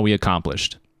 That's all we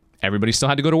accomplished. Everybody still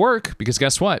had to go to work because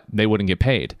guess what? They wouldn't get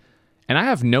paid. And I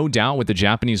have no doubt with the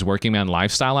Japanese working man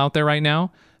lifestyle out there right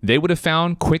now, they would have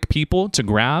found quick people to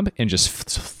grab and just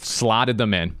slotted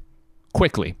them in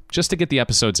quickly just to get the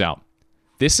episodes out.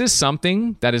 This is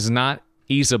something that is not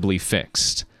easily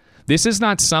fixed. This is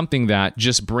not something that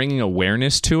just bringing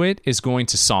awareness to it is going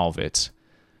to solve it.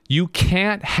 You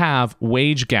can't have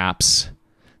wage gaps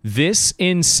this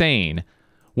insane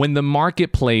when the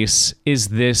marketplace is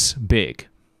this big.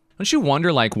 Don't you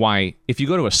wonder, like, why if you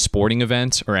go to a sporting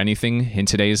event or anything in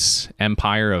today's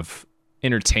empire of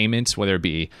entertainment, whether it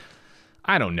be,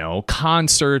 I don't know,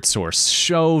 concerts or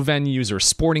show venues or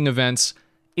sporting events,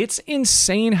 it's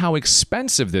insane how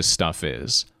expensive this stuff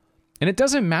is. And it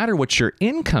doesn't matter what your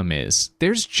income is.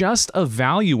 There's just a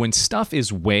value when stuff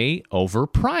is way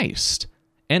overpriced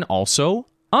and also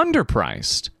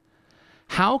underpriced.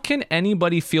 How can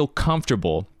anybody feel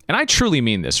comfortable? And I truly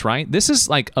mean this, right? This is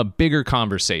like a bigger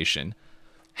conversation.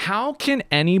 How can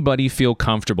anybody feel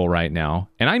comfortable right now?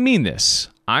 And I mean this.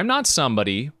 I'm not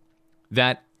somebody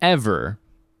that ever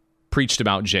preached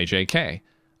about JJK.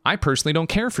 I personally don't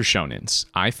care for shonens.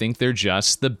 I think they're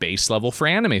just the base level for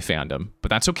anime fandom, but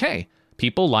that's okay.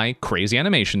 People like crazy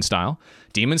animation style.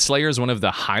 Demon Slayer is one of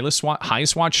the highest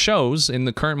watched shows in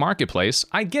the current marketplace.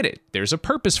 I get it. There's a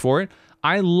purpose for it.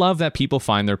 I love that people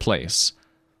find their place.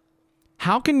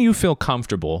 How can you feel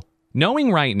comfortable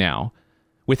knowing right now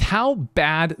with how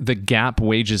bad the gap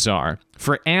wages are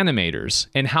for animators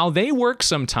and how they work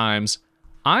sometimes?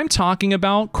 I'm talking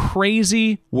about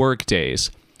crazy work days.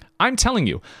 I'm telling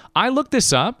you, I looked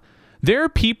this up. There are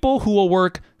people who will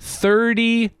work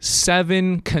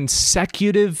 37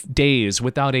 consecutive days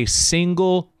without a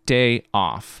single day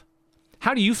off.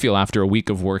 How do you feel after a week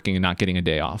of working and not getting a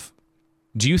day off?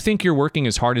 Do you think you're working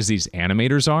as hard as these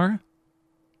animators are?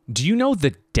 Do you know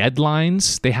the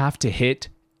deadlines they have to hit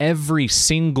every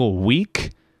single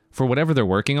week for whatever they're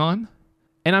working on?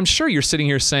 And I'm sure you're sitting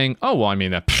here saying, oh, well, I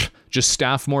mean, just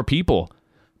staff more people,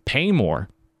 pay more.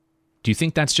 Do you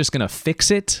think that's just going to fix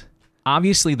it?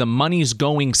 Obviously, the money's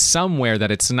going somewhere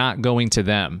that it's not going to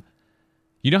them.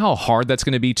 You know how hard that's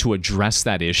going to be to address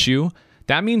that issue?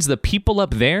 That means the people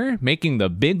up there making the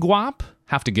big guap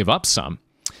have to give up some.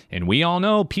 And we all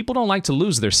know people don't like to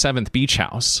lose their 7th beach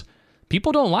house.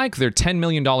 People don't like their $10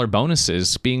 million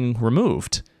bonuses being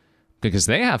removed because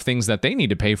they have things that they need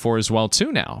to pay for as well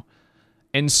too now.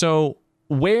 And so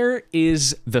where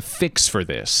is the fix for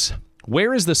this?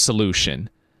 Where is the solution?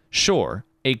 Sure,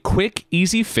 a quick,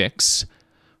 easy fix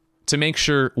to make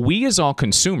sure we as all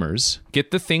consumers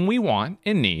get the thing we want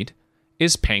and need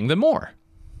is paying them more.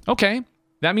 Okay,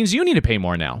 that means you need to pay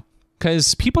more now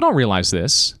because people don't realize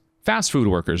this. Fast food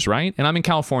workers, right? And I'm in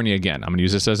California again. I'm going to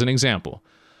use this as an example.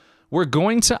 We're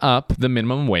going to up the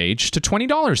minimum wage to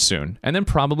 $20 soon and then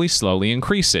probably slowly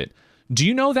increase it. Do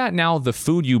you know that now the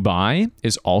food you buy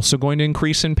is also going to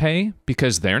increase in pay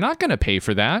because they're not going to pay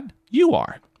for that? You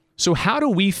are. So how do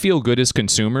we feel good as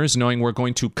consumers knowing we're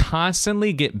going to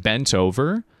constantly get bent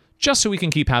over just so we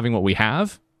can keep having what we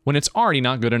have when it's already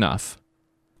not good enough?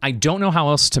 I don't know how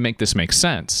else to make this make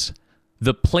sense.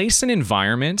 The place and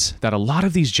environment that a lot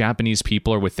of these Japanese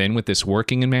people are within with this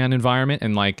working man environment,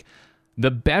 and like the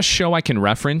best show I can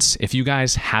reference, if you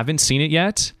guys haven't seen it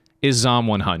yet, is Zom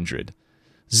 100.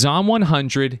 Zom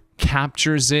 100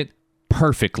 captures it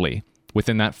perfectly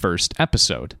within that first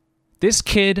episode. This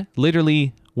kid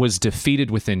literally was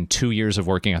defeated within 2 years of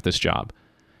working at this job.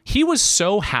 He was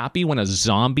so happy when a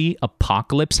zombie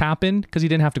apocalypse happened because he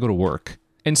didn't have to go to work.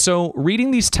 And so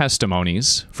reading these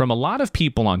testimonies from a lot of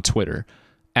people on Twitter,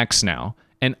 X now,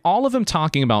 and all of them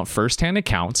talking about firsthand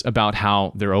accounts about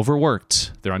how they're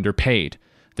overworked, they're underpaid,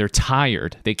 they're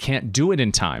tired, they can't do it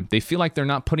in time. They feel like they're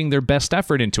not putting their best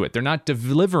effort into it. They're not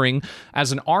delivering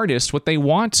as an artist what they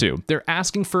want to. They're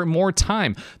asking for more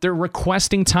time. They're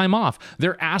requesting time off.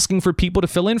 They're asking for people to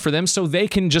fill in for them so they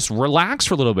can just relax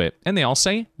for a little bit. And they all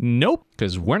say, nope,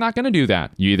 because we're not going to do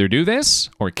that. You either do this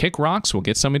or kick rocks, we'll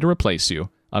get somebody to replace you.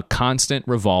 A constant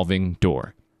revolving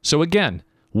door. So again,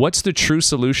 what's the true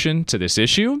solution to this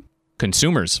issue?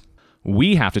 Consumers.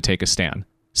 We have to take a stand.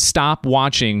 Stop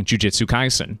watching Jujutsu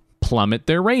Kaisen. Plummet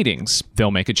their ratings.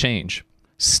 They'll make a change.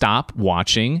 Stop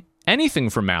watching anything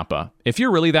from MAPPA if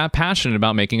you're really that passionate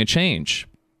about making a change.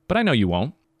 But I know you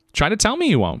won't. Try to tell me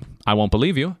you won't. I won't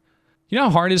believe you. You know how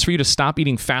hard it is for you to stop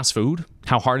eating fast food?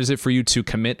 How hard is it for you to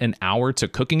commit an hour to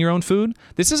cooking your own food?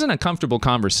 This isn't a comfortable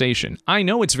conversation. I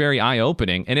know it's very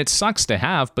eye-opening, and it sucks to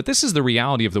have, but this is the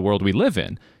reality of the world we live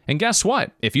in. And guess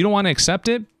what? If you don't want to accept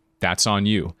it, that's on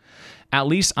you. At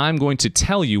least I'm going to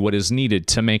tell you what is needed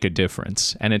to make a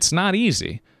difference. And it's not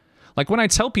easy. Like when I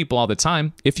tell people all the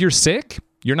time, if you're sick,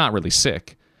 you're not really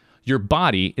sick. Your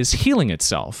body is healing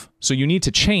itself, so you need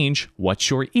to change what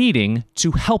you're eating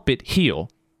to help it heal.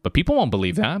 But people won't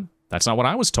believe that. That's not what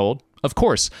I was told. Of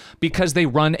course, because they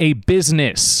run a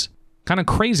business. Kind of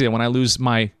crazy that when I lose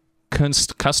my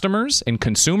customers and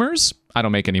consumers, I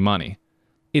don't make any money.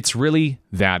 It's really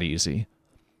that easy.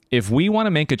 If we want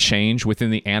to make a change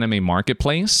within the anime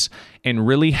marketplace and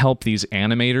really help these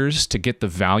animators to get the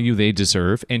value they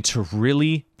deserve and to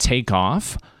really take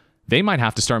off, they might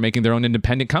have to start making their own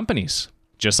independent companies.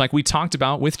 Just like we talked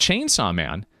about with Chainsaw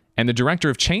Man. And the director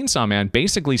of Chainsaw Man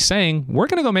basically saying, we're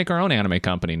going to go make our own anime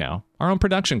company now, our own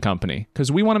production company,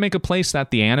 because we want to make a place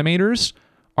that the animators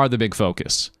are the big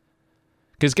focus.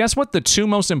 Because guess what the two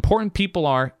most important people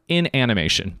are in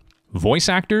animation? Voice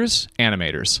actors,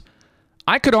 animators.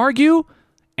 I could argue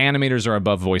animators are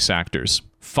above voice actors.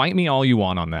 Fight me all you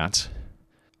want on that.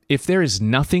 If there is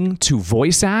nothing to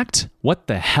voice act, what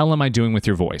the hell am I doing with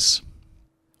your voice?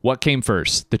 What came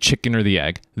first, the chicken or the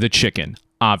egg? The chicken,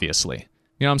 obviously.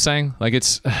 You know what I'm saying? Like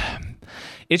it's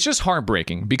just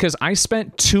heartbreaking because I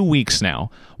spent 2 weeks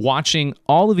now watching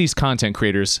all of these content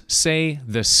creators say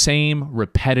the same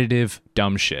repetitive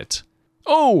dumb shit.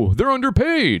 Oh, they're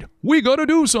underpaid. We gotta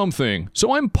do something.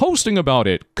 So I'm posting about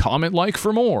it. Comment like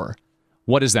for more.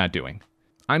 What is that doing?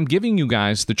 I'm giving you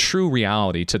guys the true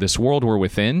reality to this world we're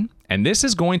within, and this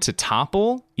is going to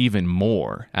topple even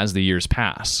more as the years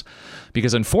pass.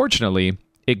 Because unfortunately,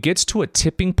 it gets to a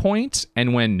tipping point,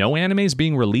 and when no anime is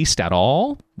being released at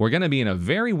all, we're going to be in a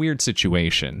very weird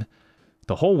situation.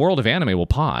 The whole world of anime will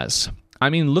pause. I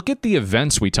mean, look at the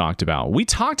events we talked about. We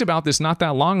talked about this not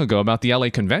that long ago about the LA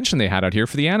convention they had out here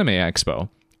for the Anime Expo,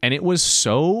 and it was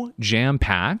so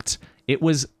jam-packed, it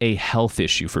was a health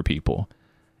issue for people.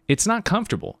 It's not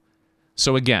comfortable.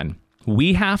 So again,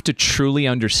 we have to truly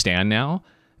understand now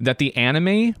that the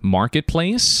anime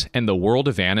marketplace and the world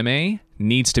of anime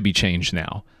needs to be changed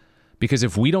now. Because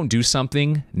if we don't do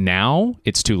something now,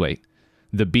 it's too late.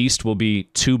 The beast will be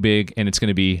too big and it's going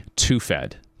to be too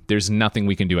fed. There's nothing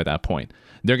we can do at that point.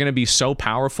 They're going to be so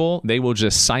powerful, they will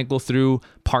just cycle through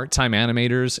part-time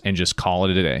animators and just call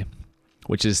it a day,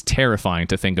 which is terrifying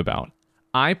to think about.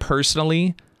 I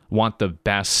personally want the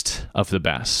best of the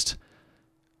best.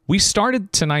 We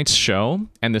started tonight's show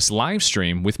and this live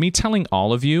stream with me telling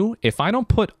all of you, if I don't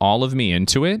put all of me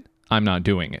into it, I'm not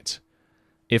doing it.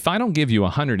 If I don't give you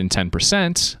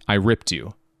 110%, I ripped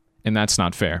you. And that's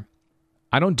not fair.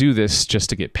 I don't do this just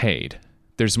to get paid.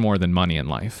 There's more than money in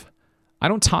life. I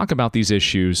don't talk about these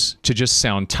issues to just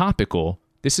sound topical.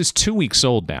 This is 2 weeks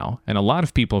old now, and a lot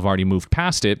of people have already moved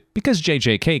past it because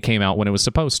JJK came out when it was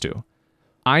supposed to.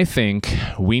 I think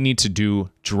we need to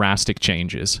do drastic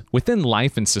changes within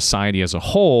life and society as a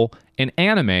whole, and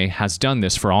anime has done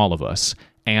this for all of us.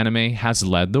 Anime has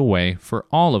led the way for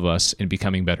all of us in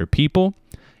becoming better people,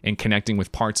 in connecting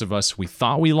with parts of us we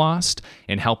thought we lost,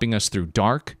 and helping us through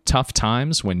dark, tough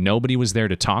times when nobody was there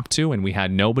to talk to and we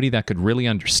had nobody that could really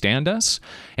understand us.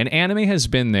 And anime has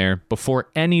been there before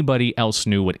anybody else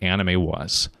knew what anime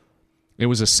was. It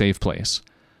was a safe place,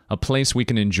 a place we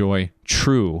can enjoy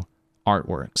true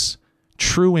artworks,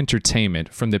 true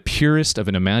entertainment from the purest of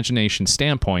an imagination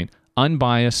standpoint,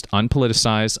 unbiased,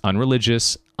 unpoliticized,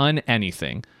 unreligious,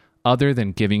 anything other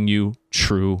than giving you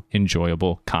true,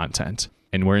 enjoyable content.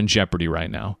 And we're in jeopardy right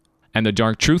now. And the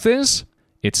dark truth is,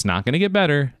 it's not going to get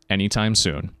better anytime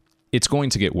soon. It's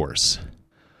going to get worse.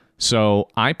 So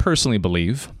I personally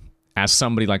believe, as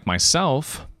somebody like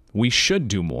myself, we should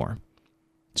do more.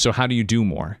 So how do you do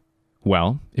more?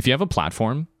 Well, if you have a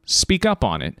platform, speak up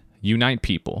on it. Unite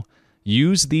people.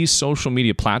 Use these social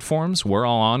media platforms we're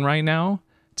all on right now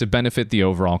to benefit the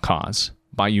overall cause.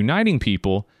 By uniting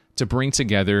people to bring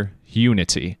together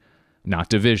unity, not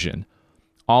division.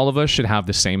 All of us should have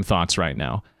the same thoughts right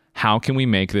now. How can we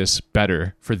make this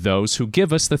better for those who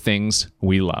give us the things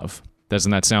we love?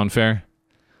 Doesn't that sound fair?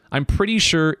 I'm pretty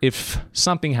sure if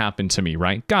something happened to me,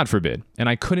 right? God forbid, and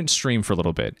I couldn't stream for a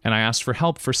little bit, and I asked for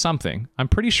help for something, I'm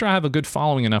pretty sure I have a good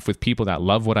following enough with people that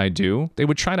love what I do. They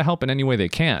would try to help in any way they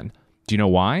can. Do you know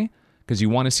why? Because you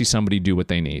want to see somebody do what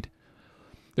they need.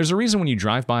 There's a reason when you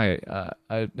drive by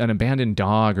an abandoned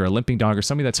dog or a limping dog or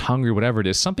somebody that's hungry, whatever it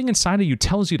is, something inside of you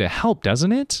tells you to help,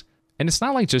 doesn't it? And it's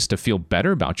not like just to feel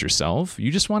better about yourself.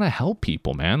 You just want to help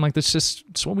people, man. Like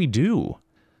it's what we do.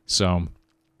 So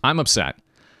I'm upset.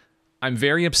 I'm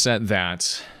very upset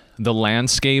that the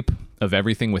landscape of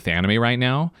everything with anime right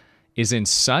now is in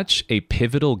such a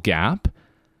pivotal gap.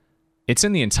 It's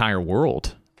in the entire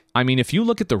world. I mean, if you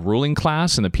look at the ruling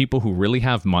class and the people who really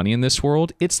have money in this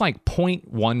world, it's like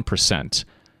 0.1%.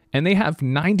 And they have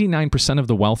 99% of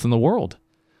the wealth in the world.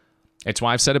 It's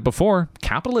why I've said it before.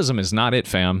 Capitalism is not it,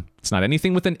 fam. It's not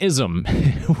anything with an ism.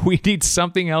 We need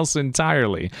something else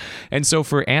entirely. And so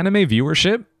for anime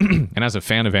viewership, and as a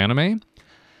fan of anime,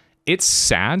 it's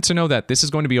sad to know that this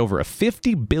is going to be over a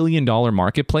 $50 billion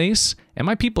marketplace, and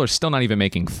my people are still not even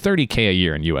making $30K a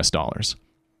year in US dollars.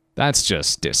 That's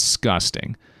just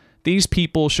disgusting. These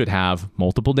people should have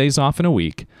multiple days off in a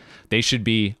week. They should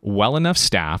be well enough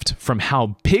staffed from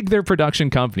how big their production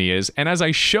company is. And as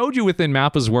I showed you within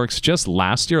Mappa's works just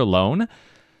last year alone,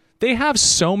 they have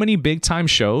so many big time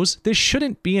shows, this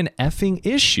shouldn't be an effing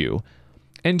issue.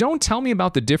 And don't tell me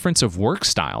about the difference of work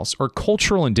styles or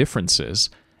cultural indifferences.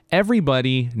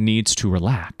 Everybody needs to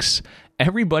relax.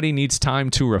 Everybody needs time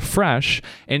to refresh.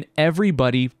 And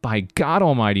everybody, by God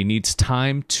Almighty, needs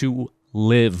time to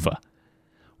live.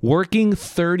 Working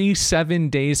 37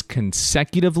 days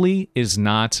consecutively is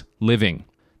not living.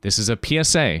 This is a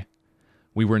PSA.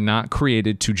 We were not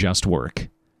created to just work.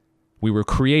 We were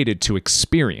created to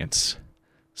experience.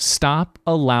 Stop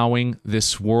allowing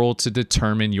this world to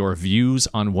determine your views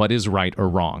on what is right or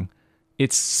wrong.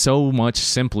 It's so much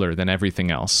simpler than everything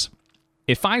else.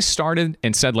 If I started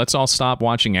and said, let's all stop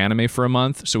watching anime for a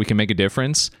month so we can make a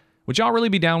difference, would y'all really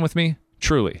be down with me?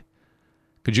 Truly.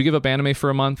 Could you give up anime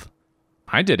for a month?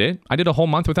 I did it. I did a whole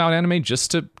month without anime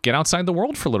just to get outside the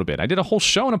world for a little bit. I did a whole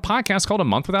show and a podcast called A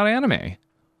Month Without Anime.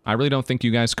 I really don't think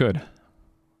you guys could.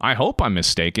 I hope I'm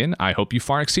mistaken. I hope you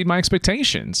far exceed my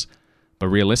expectations. But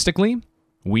realistically,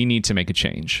 we need to make a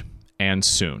change. And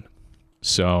soon.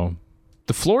 So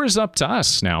the floor is up to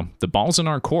us now. The ball's in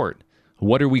our court.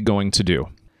 What are we going to do?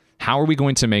 How are we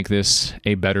going to make this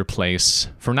a better place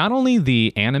for not only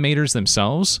the animators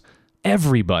themselves,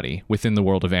 everybody within the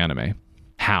world of anime?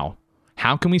 How?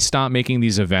 How can we stop making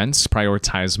these events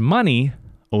prioritize money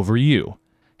over you?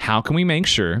 How can we make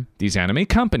sure these anime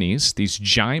companies, these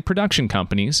giant production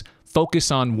companies,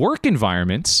 focus on work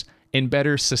environments and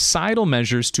better societal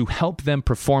measures to help them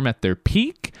perform at their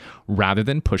peak rather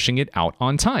than pushing it out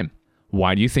on time?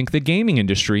 Why do you think the gaming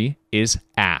industry is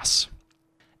ass?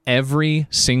 Every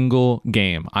single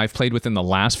game I've played within the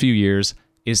last few years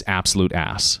is absolute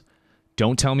ass.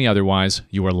 Don't tell me otherwise.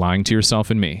 You are lying to yourself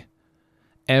and me.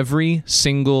 Every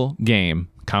single game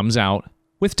comes out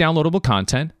with downloadable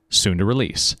content soon to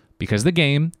release because the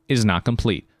game is not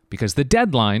complete, because the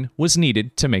deadline was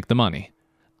needed to make the money.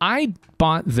 I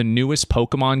bought the newest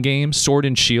Pokemon game, Sword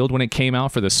and Shield, when it came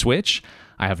out for the Switch.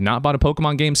 I have not bought a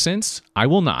Pokemon game since. I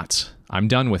will not. I'm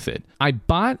done with it. I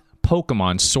bought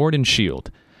Pokemon Sword and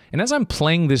Shield, and as I'm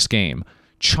playing this game,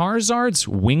 Charizard's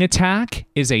wing attack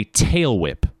is a tail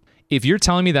whip. If you're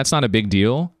telling me that's not a big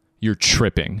deal, you're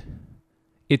tripping.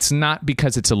 It's not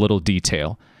because it's a little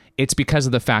detail. It's because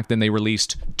of the fact that they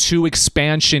released 2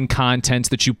 expansion contents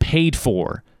that you paid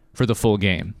for the full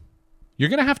game. You're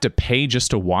going to have to pay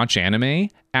just to watch anime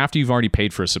after you've already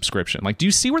paid for a subscription. Like, do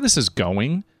you see where this is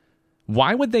going?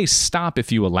 Why would they stop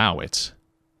if you allow it?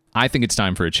 I think it's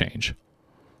time for a change.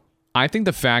 I think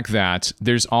the fact that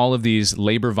there's all of these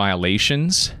labor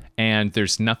violations and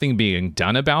there's nothing being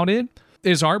done about it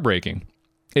is heartbreaking.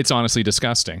 It's honestly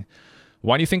disgusting.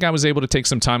 Why do you think I was able to take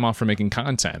some time off from making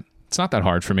content? It's not that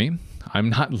hard for me. I'm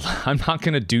not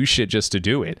going to do shit just to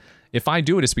do it. If I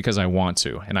do it, it's because I want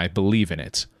to, and I believe in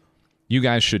it. You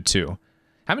guys should too.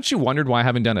 Haven't you wondered why I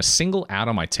haven't done a single ad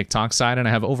on my TikTok side and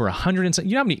I have over 100 and...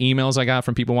 You know how many emails I got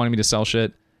from people wanting me to sell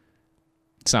shit?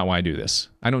 It's not why I do this.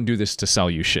 I don't do this to sell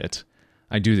you shit.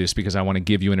 I do this because I want to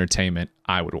give you entertainment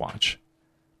I would watch.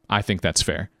 I think that's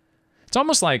fair. It's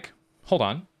almost like... Hold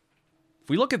on. If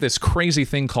we look at this crazy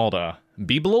thing called a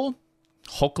Bibelul,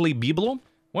 Hokli Bibelul,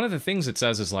 one of the things it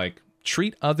says is like,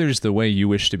 treat others the way you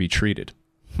wish to be treated.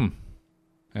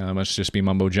 That must just be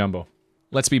mumbo jumbo.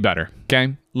 Let's be better,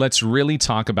 okay? Let's really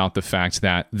talk about the fact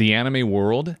that the anime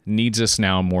world needs us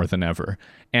now more than ever.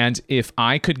 And if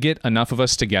I could get enough of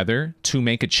us together to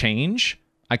make a change,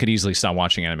 I could easily stop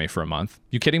watching anime for a month.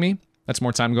 You kidding me? That's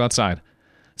more time to go outside.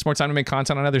 It's more time to make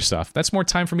content on other stuff. That's more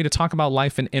time for me to talk about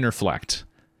life and interflect.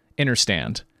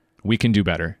 Understand. We can do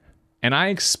better. And I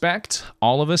expect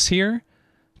all of us here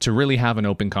to really have an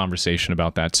open conversation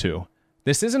about that too.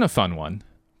 This isn't a fun one,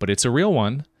 but it's a real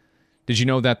one. Did you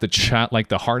know that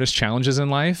the hardest challenges in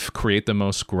life create the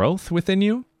most growth within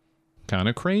you? Kind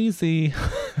of crazy.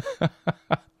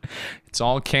 It's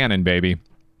all canon, baby.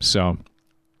 So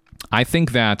I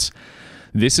think that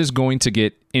this is going to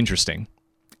get interesting.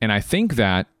 And I think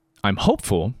that I'm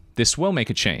hopeful this will make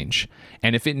a change.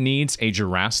 And if it needs a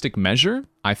drastic measure,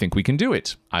 I think we can do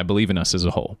it. I believe in us as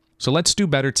a whole. So let's do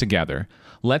better together.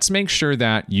 Let's make sure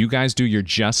that you guys do your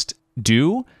just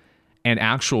due and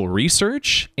actual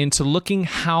research into looking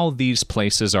how these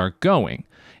places are going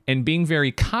and being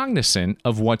very cognizant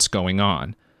of what's going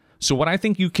on. So what I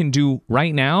think you can do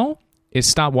right now is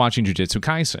stop watching Jujutsu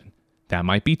Kaisen. That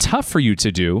might be tough for you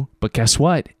to do, but guess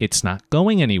what? It's not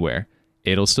going anywhere.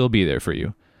 It'll still be there for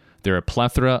you. There are a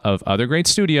plethora of other great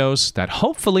studios that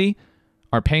hopefully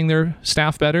are paying their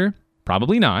staff better.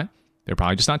 Probably not. They're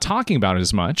probably just not talking about it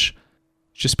as much.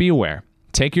 Just be aware.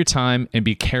 Take your time and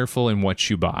be careful in what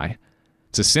you buy.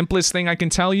 It's the simplest thing I can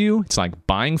tell you. It's like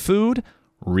buying food.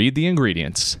 Read the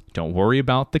ingredients. Don't worry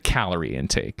about the calorie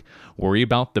intake. Worry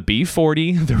about the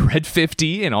B40, the Red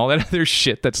 50, and all that other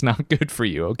shit that's not good for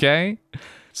you, okay?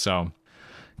 So,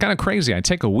 kind of crazy. I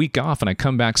take a week off and I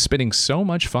come back spitting so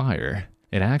much fire.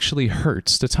 It actually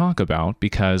hurts to talk about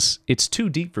because it's too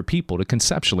deep for people to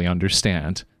conceptually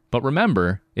understand. But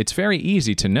remember, it's very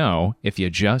easy to know if you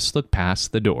just look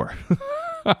past the door.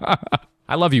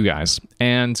 I love you guys,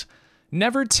 and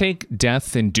never take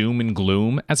death and doom and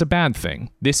gloom as a bad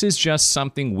thing. This is just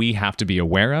something we have to be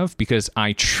aware of because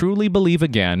I truly believe,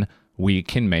 again, we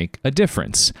can make a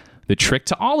difference. The trick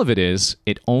to all of it is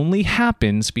it only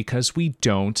happens because we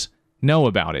don't know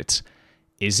about it.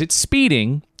 Is it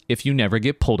speeding if you never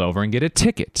get pulled over and get a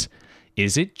ticket?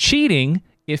 Is it cheating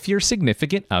if your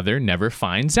significant other never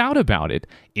finds out about it?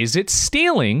 Is it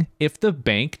stealing if the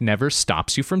bank never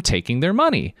stops you from taking their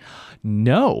money?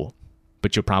 No,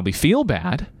 but you'll probably feel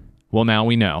bad. Well, now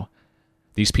we know.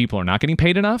 These people are not getting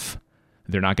paid enough.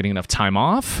 They're not getting enough time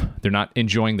off. They're not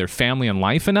enjoying their family and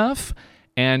life enough.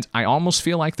 And I almost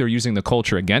feel like they're using the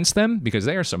culture against them because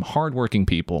they are some hardworking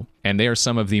people, and they are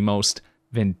some of the most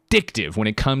vindictive when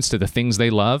it comes to the things they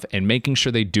love and making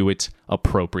sure they do it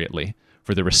appropriately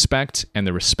for the respect and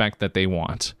the respect that they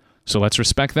want. So let's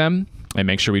respect them and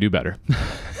make sure we do better.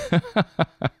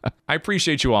 I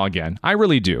appreciate you all again. I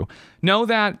really do. Know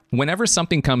that whenever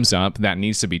something comes up that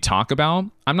needs to be talked about,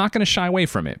 I'm not going to shy away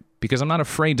from it because I'm not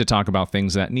afraid to talk about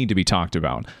things that need to be talked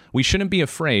about. We shouldn't be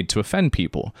afraid to offend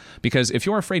people because if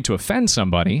you're afraid to offend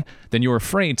somebody, then you're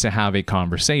afraid to have a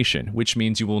conversation, which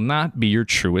means you will not be your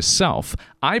truest self.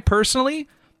 I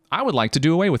would like to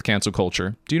do away with cancel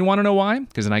culture. Do you want to know why?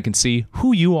 Because then I can see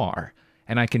who you are.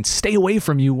 And I can stay away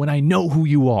from you when I know who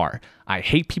you are. I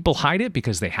hate people hide it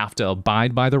because they have to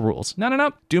abide by the rules.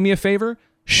 No. Do me a favor.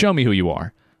 Show me who you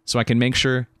are so I can make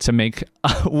sure to make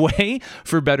a way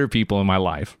for better people in my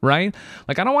life, right?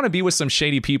 Like, I don't want to be with some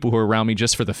shady people who are around me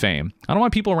just for the fame. I don't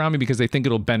want people around me because they think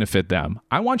it'll benefit them.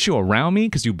 I want you around me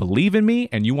because you believe in me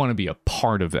and you want to be a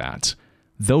part of that.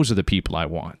 Those are the people I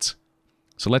want.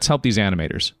 So let's help these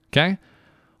animators, okay?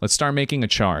 Let's start making a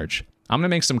charge. I'm going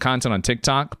to make some content on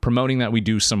TikTok promoting that we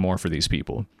do some more for these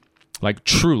people. Like,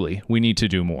 truly, we need to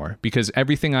do more because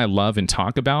everything I love and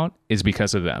talk about is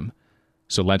because of them.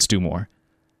 So let's do more.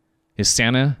 Is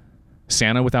Santa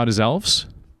without his elves?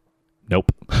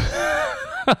 Nope.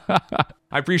 I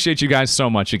appreciate you guys so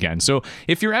much again. So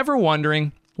if you're ever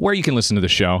wondering where you can listen to the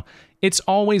show, it's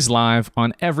always live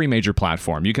on every major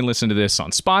platform. You can listen to this on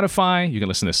Spotify. You can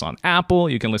listen to this on Apple.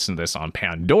 You can listen to this on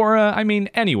Pandora. I mean,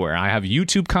 anywhere. I have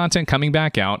YouTube content coming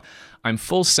back out. I'm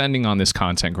full sending on this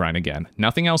content grind again.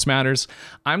 Nothing else matters.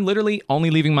 I'm literally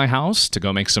only leaving my house to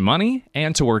go make some money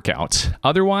and to work out.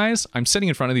 Otherwise, I'm sitting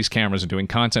in front of these cameras and doing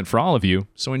content for all of you,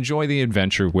 so enjoy the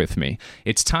adventure with me.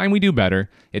 It's time we do better.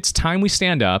 It's time we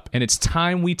stand up, and it's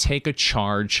time we take a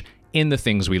charge in the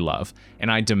things we love.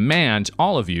 And I demand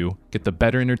all of you get the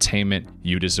better entertainment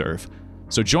you deserve.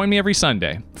 So join me every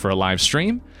Sunday for a live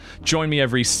stream. Join me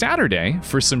every Saturday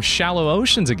for some Shallow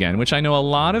Oceans again, which I know a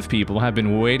lot of people have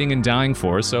been waiting and dying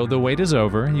for. So the wait is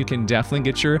over. You can definitely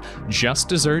get your just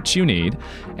desserts you need.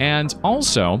 And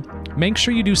also, make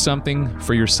sure you do something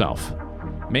for yourself.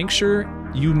 Make sure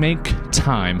you make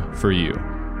time for you.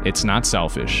 It's not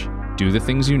selfish. Do the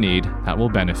things you need that will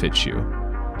benefit you.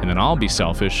 And then I'll be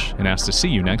selfish and ask to see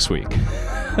you next week.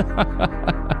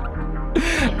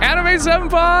 Anime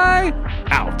Senpai,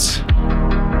 out.